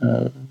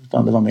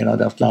 Utan det var mer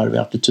deras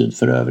larviga attityd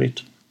för övrigt.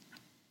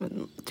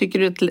 Tycker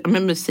du att,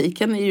 men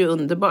musiken är ju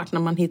underbart när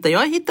man hittar. Jag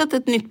har hittat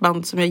ett nytt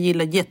band som jag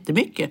gillar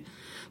jättemycket.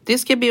 Det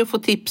ska jag be att få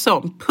tipsa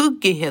om.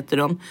 Puggy heter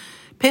de.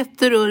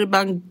 Petter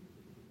Urban,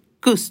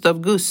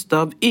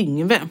 Gustav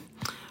Yngve.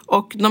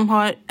 Och de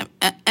har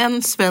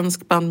en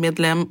svensk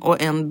bandmedlem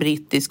och en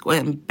brittisk och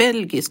en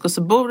belgisk. Och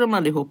så bor de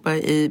allihopa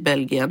i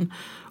Belgien.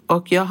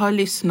 Och jag har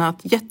lyssnat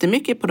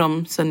jättemycket på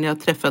dem sen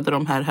jag träffade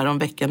dem här om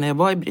veckan när jag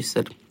var i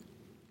Bryssel.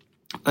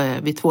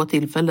 Vid 2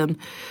 tillfällen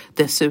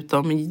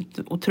dessutom.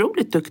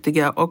 Otroligt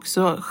duktiga. Och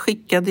så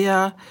skickade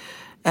jag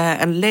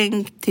en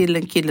länk till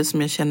en kille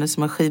som jag känner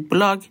som har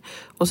skivbolag.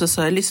 Och så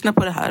sa jag, lyssna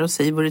på det här och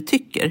säg vad du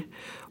tycker.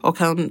 Och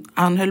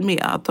han höll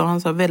med att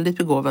han sa väldigt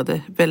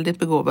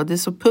begåvade.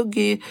 Så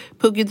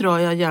Puggy drar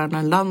jag gärna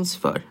en lans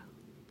för.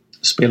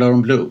 Spelar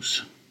de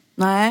blues?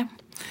 Nej.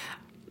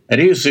 Det är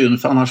ju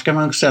synd, för annars kan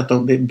man säga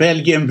att det är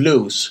Belgian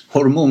blues,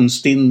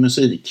 hormonstinn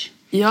musik.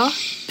 Ja,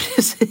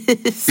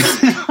 precis.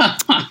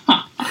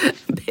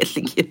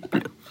 Belgian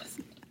blues.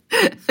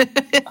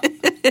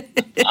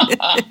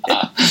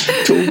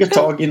 Tog ett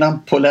tag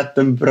innan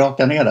poletten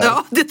brakade ner där.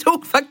 Ja, det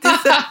tog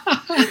faktiskt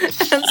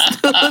en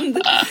stund.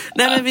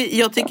 Nej, men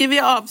jag tycker vi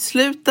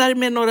avslutar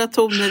med några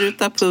toner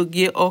utav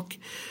Puggy, och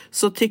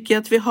så tycker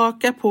jag att vi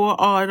hakar på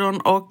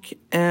Aron och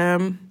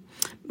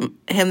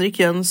Henrik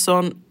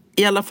Jönsson,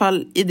 i alla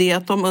fall i det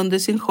att de under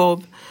sin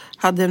show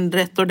hade en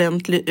rätt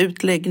ordentlig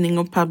utläggning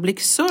om public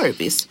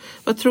service.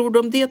 Vad tror du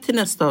om det till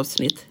nästa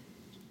avsnitt?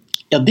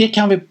 Ja, det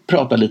kan vi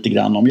prata lite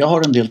grann om. Jag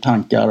har en del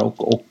tankar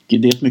och det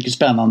är ett mycket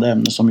spännande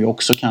ämne som ju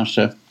också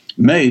kanske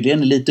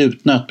möjligen är lite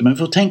utnött. Men vi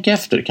får tänka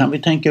efter. Kan vi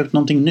tänka ut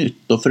någonting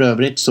nytt? Och för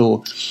övrigt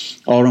så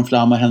Aron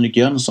Flam och Henrik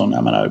Jönsson,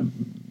 jag menar,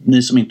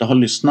 ni som inte har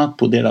lyssnat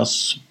på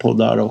deras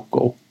poddar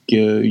och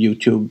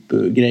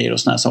YouTube-grejer och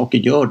såna här saker,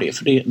 gör det.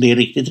 För det är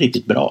riktigt,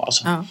 riktigt bra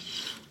alltså. Ja.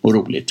 Och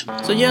roligt.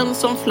 Så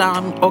Jönsson,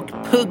 Flam och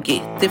Puggy,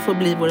 det får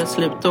bli våra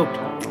slutord.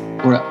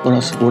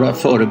 Våra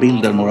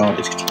förebilder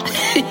moraliskt.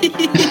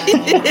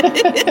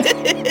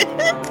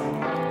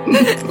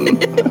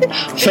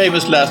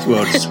 Famous last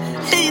words.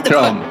 Hej då.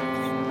 Kram.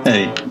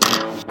 Hej.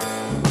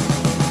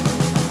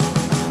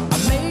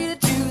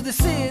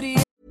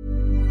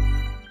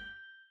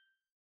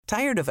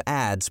 Tired of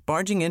ads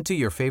barging into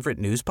your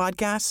favorite news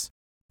podcasts?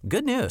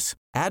 Good news.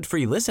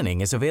 Ad-free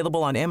listening is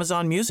available on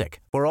Amazon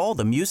Music for all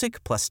the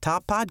music plus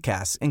top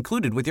podcasts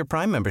included with your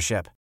Prime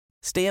membership.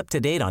 Stay up to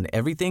date on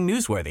everything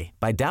newsworthy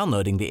by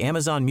downloading the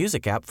Amazon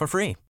Music app for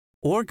free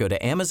or go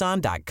to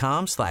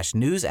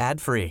amazon.com/news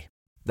ad free.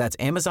 That's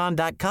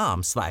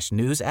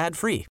amazon.com/news ad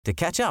free to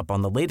catch up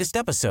on the latest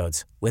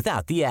episodes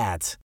without the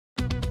ads.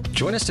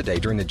 Join us today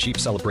during the Jeep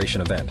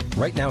Celebration event.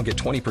 Right now, get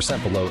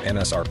 20% below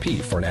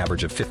MSRP for an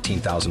average of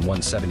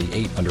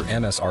 $15,178 under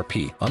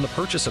MSRP on the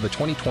purchase of a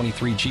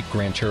 2023 Jeep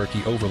Grand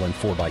Cherokee Overland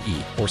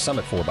 4xE or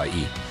Summit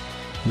 4xE.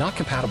 Not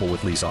compatible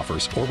with lease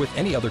offers or with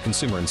any other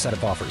consumer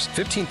incentive offers.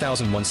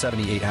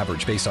 $15,178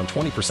 average based on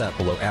 20%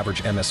 below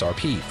average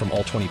MSRP from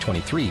all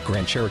 2023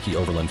 Grand Cherokee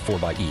Overland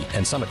 4xE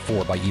and Summit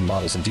 4xE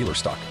models in dealer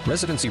stock.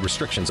 Residency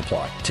restrictions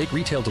apply. Take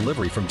retail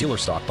delivery from dealer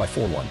stock by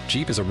 4/1.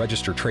 Jeep is a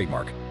registered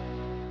trademark.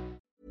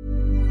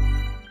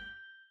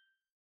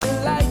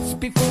 Lights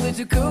before they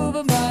took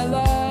over my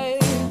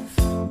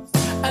life,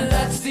 and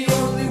that's the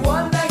only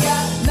one I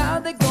got. Now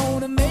they're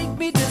gonna make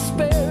me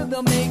despair.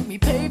 They'll make me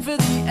pay for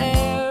the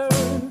air,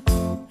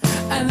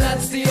 and that's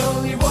that's the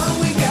only one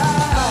we